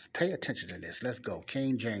pay attention to this. Let's go.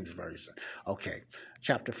 King James Version. Okay,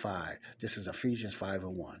 chapter 5. This is Ephesians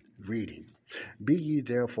 5:1. Reading. Be ye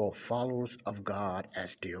therefore followers of God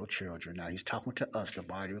as dear children. Now he's talking to us, the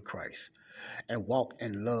body of Christ. And walk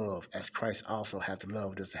in love as Christ also hath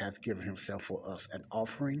loved us, hath given himself for us, an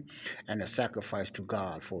offering and a sacrifice to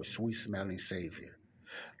God for a sweet-smelling Savior.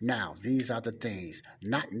 Now, these are the things,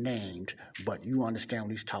 not named, but you understand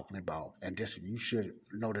what he's talking about. And this, you should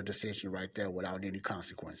know the decision right there without any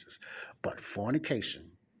consequences. But fornication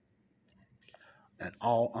and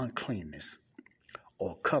all uncleanness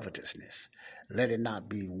or covetousness, let it not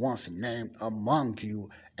be once named among you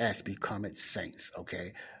as becometh saints,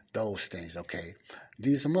 okay? Those things, okay?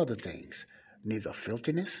 These are some other things. Neither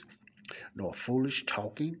filthiness, nor foolish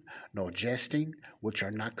talking, nor jesting, which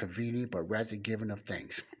are not convenient, but rather giving of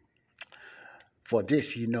thanks. For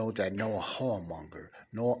this you know that no whoremonger,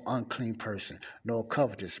 nor unclean person, nor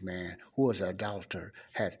covetous man, who is an idolater,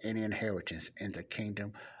 hath any inheritance in the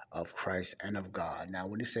kingdom of Christ and of God. Now,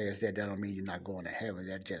 when it says that don't mean you're not going to heaven.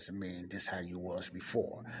 That just means this how you was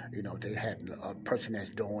before. You know, they had a person that's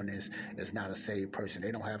doing this is not a saved person.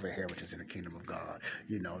 They don't have inheritance in the kingdom of God.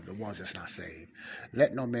 You know, the ones that's not saved.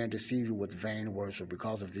 Let no man deceive you with vain words, for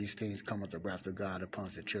because of these things cometh the wrath of God upon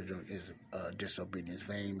the children of disobedience.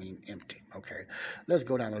 Vain mean empty. Okay, let's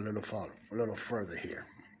go down a little further here.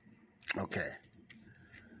 Okay.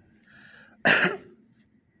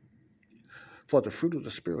 For the fruit of the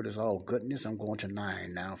Spirit is all goodness. I'm going to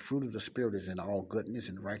 9 now. Fruit of the Spirit is in all goodness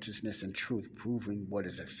and righteousness and truth, proving what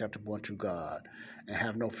is acceptable unto God, and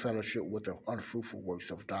have no fellowship with the unfruitful works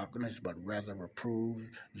of darkness, but rather reprove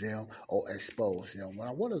them or expose them.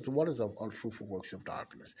 Now, what is the unfruitful works of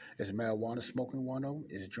darkness? Is marijuana smoking one of them?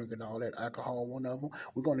 Is drinking all that alcohol one of them?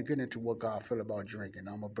 We're going to get into what God feel about drinking.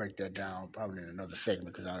 I'm going to break that down probably in another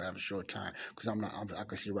segment because I don't have a short time. Because I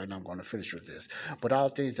can see right now I'm going to finish with this. But all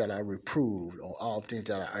things that are reproved, or all things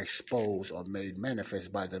that are exposed or made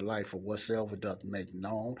manifest by the life of whatsoever doth make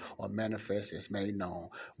known or manifest is made known.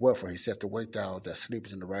 Wherefore he saith, awake thou that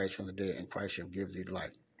sleepest and arise from the dead, and Christ shall give thee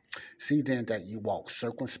light. See then that you walk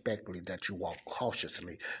circumspectly, that you walk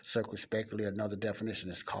cautiously. Circumspectly, another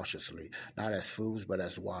definition is cautiously, not as fools, but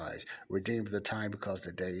as wise. Redeem the time, because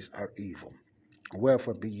the days are evil.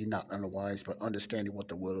 Wherefore be ye not unwise, but understanding what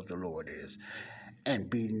the will of the Lord is.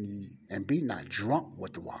 And be not drunk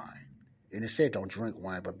with the wine. And it said don't drink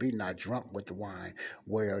wine, but be not drunk with the wine,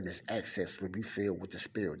 wherein its excess will be filled with the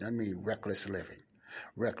Spirit. That means reckless living.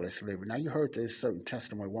 Reckless living. Now, you heard there's certain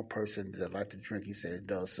testimony. One person that likes to drink, he says,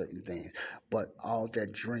 does certain things. But all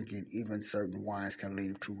that drinking, even certain wines, can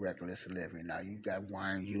lead to reckless living. Now, you got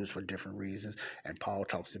wine used for different reasons, and Paul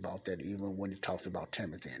talks about that even when he talks about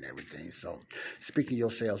Timothy and everything. So, speaking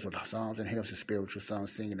yourselves with psalms and hymns and spiritual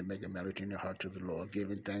songs, singing and making melody in your heart to the Lord,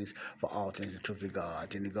 giving thanks for all things unto the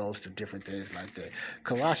God. Then he goes to different things like that.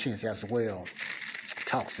 Colossians as well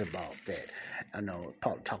talks about that. I know,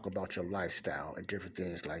 talk about your lifestyle and different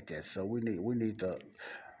things like that. So we need to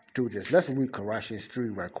do this. Let's read Colossians 3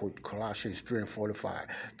 right quick. Colossians 3 and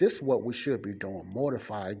 45. This is what we should be doing.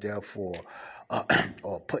 Mortify, therefore,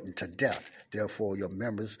 or putting to death, therefore, your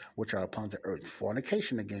members which are upon the earth.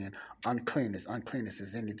 Fornication again, uncleanness. Uncleanness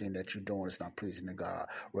is anything that you're doing that's not pleasing to God.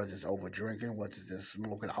 Whether it's over drinking, whether it's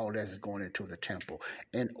smoking, all that is going into the temple.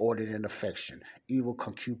 Inordinate affection, evil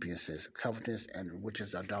concupiscences, covetousness, and which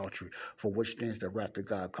is idolatry, for which things the wrath of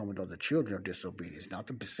God cometh on the children of disobedience. Not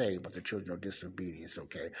to be saved, but the children of disobedience,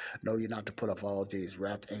 okay? No, you're not to put up all these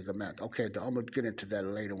wrath, anger, mouth. Okay, I'm going to get into that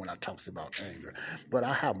later when I talk about anger. But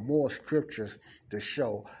I have more scriptures to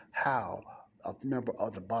show how a member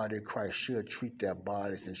of the body of Christ should treat their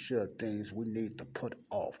bodies and should things we need to put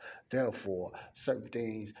off. Therefore, certain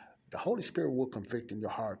things the Holy Spirit will convict in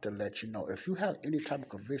your heart to let you know. If you have any type of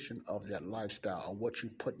conviction of that lifestyle or what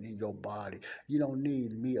you're putting in your body, you don't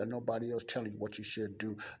need me or nobody else telling you what you should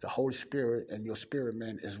do. The Holy Spirit and your spirit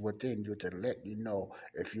man is within you to let you know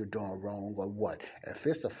if you're doing wrong or what. If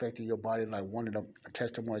it's affecting your body, like one of the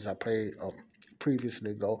testimonies I played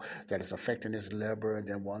previously ago, that it's affecting his liver, and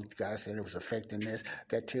then one guy said it was affecting this.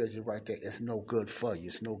 That tells you right there it's no good for you.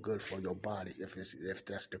 It's no good for your body if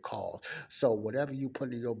that's the cause. So whatever you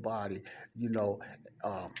put in your body,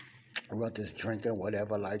 whether it's drinking,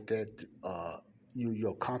 whatever like that,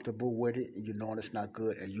 you're comfortable with it, and you know it's not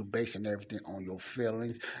good, and you basing everything on your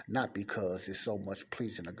feelings, not because it's so much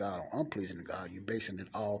pleasing to God or unpleasing to God. You're basing it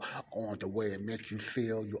all on the way it makes you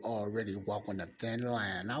feel. You're already walking a thin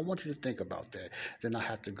line. Now, I want you to think about that. Then I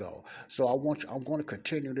have to go. So I'm going to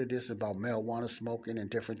continue to this about marijuana smoking and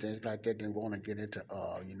different things like that. Then we're going to get into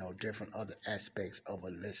different other aspects of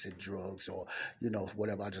illicit drugs or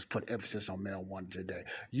whatever. I just put emphasis on marijuana today.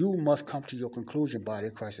 You must come to your conclusion, body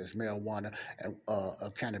of Christ, is marijuana and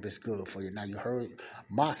cannabis good for you. Now, you heard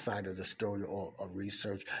my side of the story or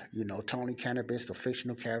research. Tony Cannibis, the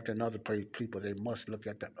fictional character, and other people, they must look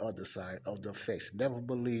at the other other side of the face. Never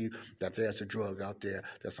believe that there's a drug out there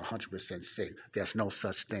that's 100% safe. There's no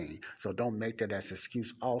such thing. So don't make that as an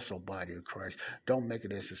excuse also, body of Christ. Don't make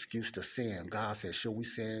it as an excuse to sin. God said, should we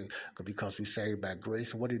sin because we saved by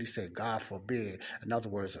grace? What did he say? God forbid. In other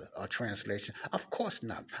words, a translation. Of course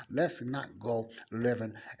not. Let's not go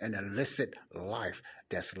living an illicit life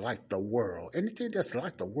that's like the world. Anything that's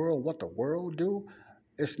like the world, what the world do,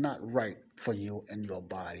 it's not right for you and your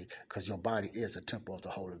body, because your body is a temple of the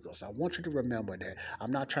Holy Ghost. I want you to remember that.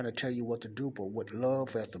 I'm not trying to tell you what to do, but with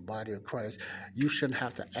love as the body of Christ, you shouldn't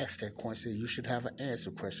have to ask that question. You should have an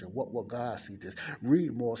answer question. What will God see this?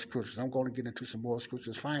 Read more scriptures. I'm going to get into some more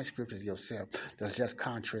scriptures. Find scriptures yourself that's just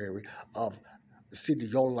contrary of see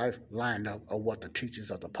your life line up of what the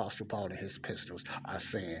teachings of the Apostle Paul and his epistles are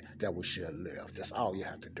saying that we should live. That's all you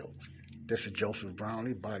have to do. This is Joseph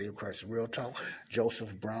Brownlee, Body of Christ Real Talk.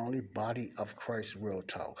 Joseph Brownlee, Body of Christ Real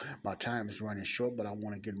Talk. My time is running short, but I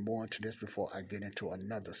want to get more into this before I get into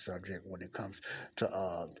another subject when it comes to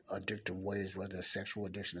addictive ways, whether it's sexual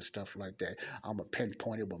addiction and stuff like that. I'm going to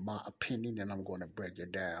pinpoint it with my opinion, and I'm going to break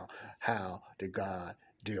it down. How did God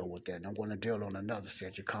deal with that? And I'm going to deal on another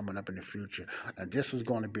subject coming up in the future. And this was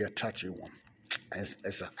going to be a touchy one.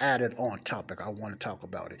 It's an added on topic. I want to talk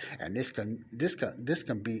about it, and this can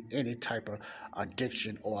be any type of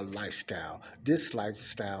addiction or lifestyle. This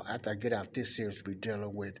lifestyle, after I get out this series, we'll be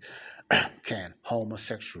dealing with: can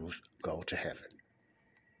homosexuals go to heaven,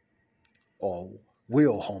 or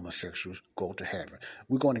will homosexuals go to heaven?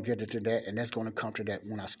 We're going to get into that, and that's going to come to that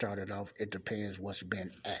when I started off. It depends what's been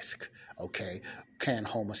asked. Okay, can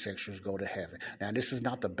homosexuals go to heaven? Now, this is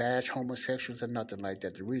not to bash homosexuals or nothing like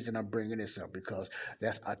that. The reason I'm bringing this up because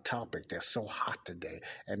that's a topic that's so hot today,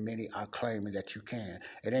 and many are claiming that you can.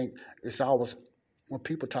 It's always when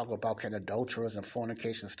people talk about can adulterers and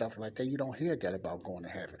fornication and stuff like that, you don't hear that about going to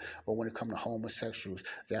heaven. But when it comes to homosexuals,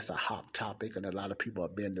 that's a hot topic, and a lot of people are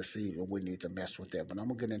being deceived, and we need to mess with that. But I'm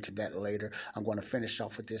going to get into that later. I'm going to finish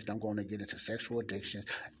off with this, and I'm going to get into sexual addictions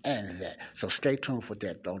and that. So stay tuned for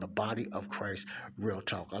that on the Body of Christ Real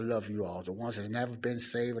Talk. I love you all. The ones that's never been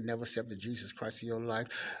saved and never accepted Jesus Christ in your life,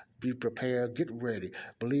 be prepared, get ready.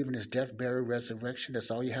 Believe in his death, burial, resurrection.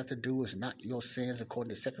 That's all you have to do. Is not your sins,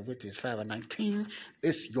 according to 2 Corinthians 5:19.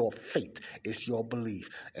 It's your faith. It's your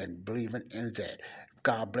belief, and believing in that.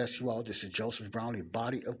 God bless you all. This is Joseph Brownlee,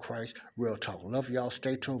 Body of Christ Real Talk. Love y'all.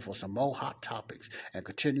 Stay tuned for some more hot topics and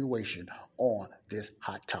continuation on this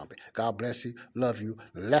hot topic. God bless you. Love you.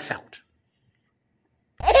 Left out.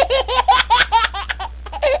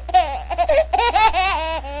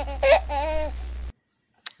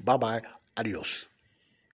 Bye-bye. Adios.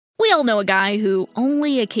 We all know a guy who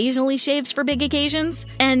only occasionally shaves for big occasions,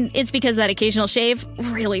 and it's because that occasional shave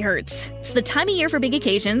really hurts. It's the time of year for big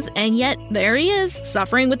occasions, and yet there he is,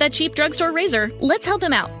 suffering with that cheap drugstore razor. Let's help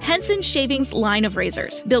him out. Henson Shaving's line of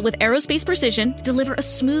razors, built with aerospace precision, deliver a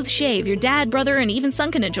smooth shave your dad, brother, and even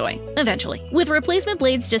son can enjoy, eventually. With replacement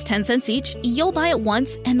blades just 10 cents each, you'll buy it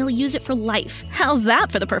once, and they'll use it for life. How's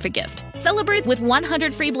that for the perfect gift? Celebrate with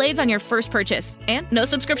 100 free blades on your first purchase, and no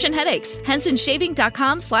subscription headaches.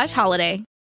 HensonShaving.com/holiday.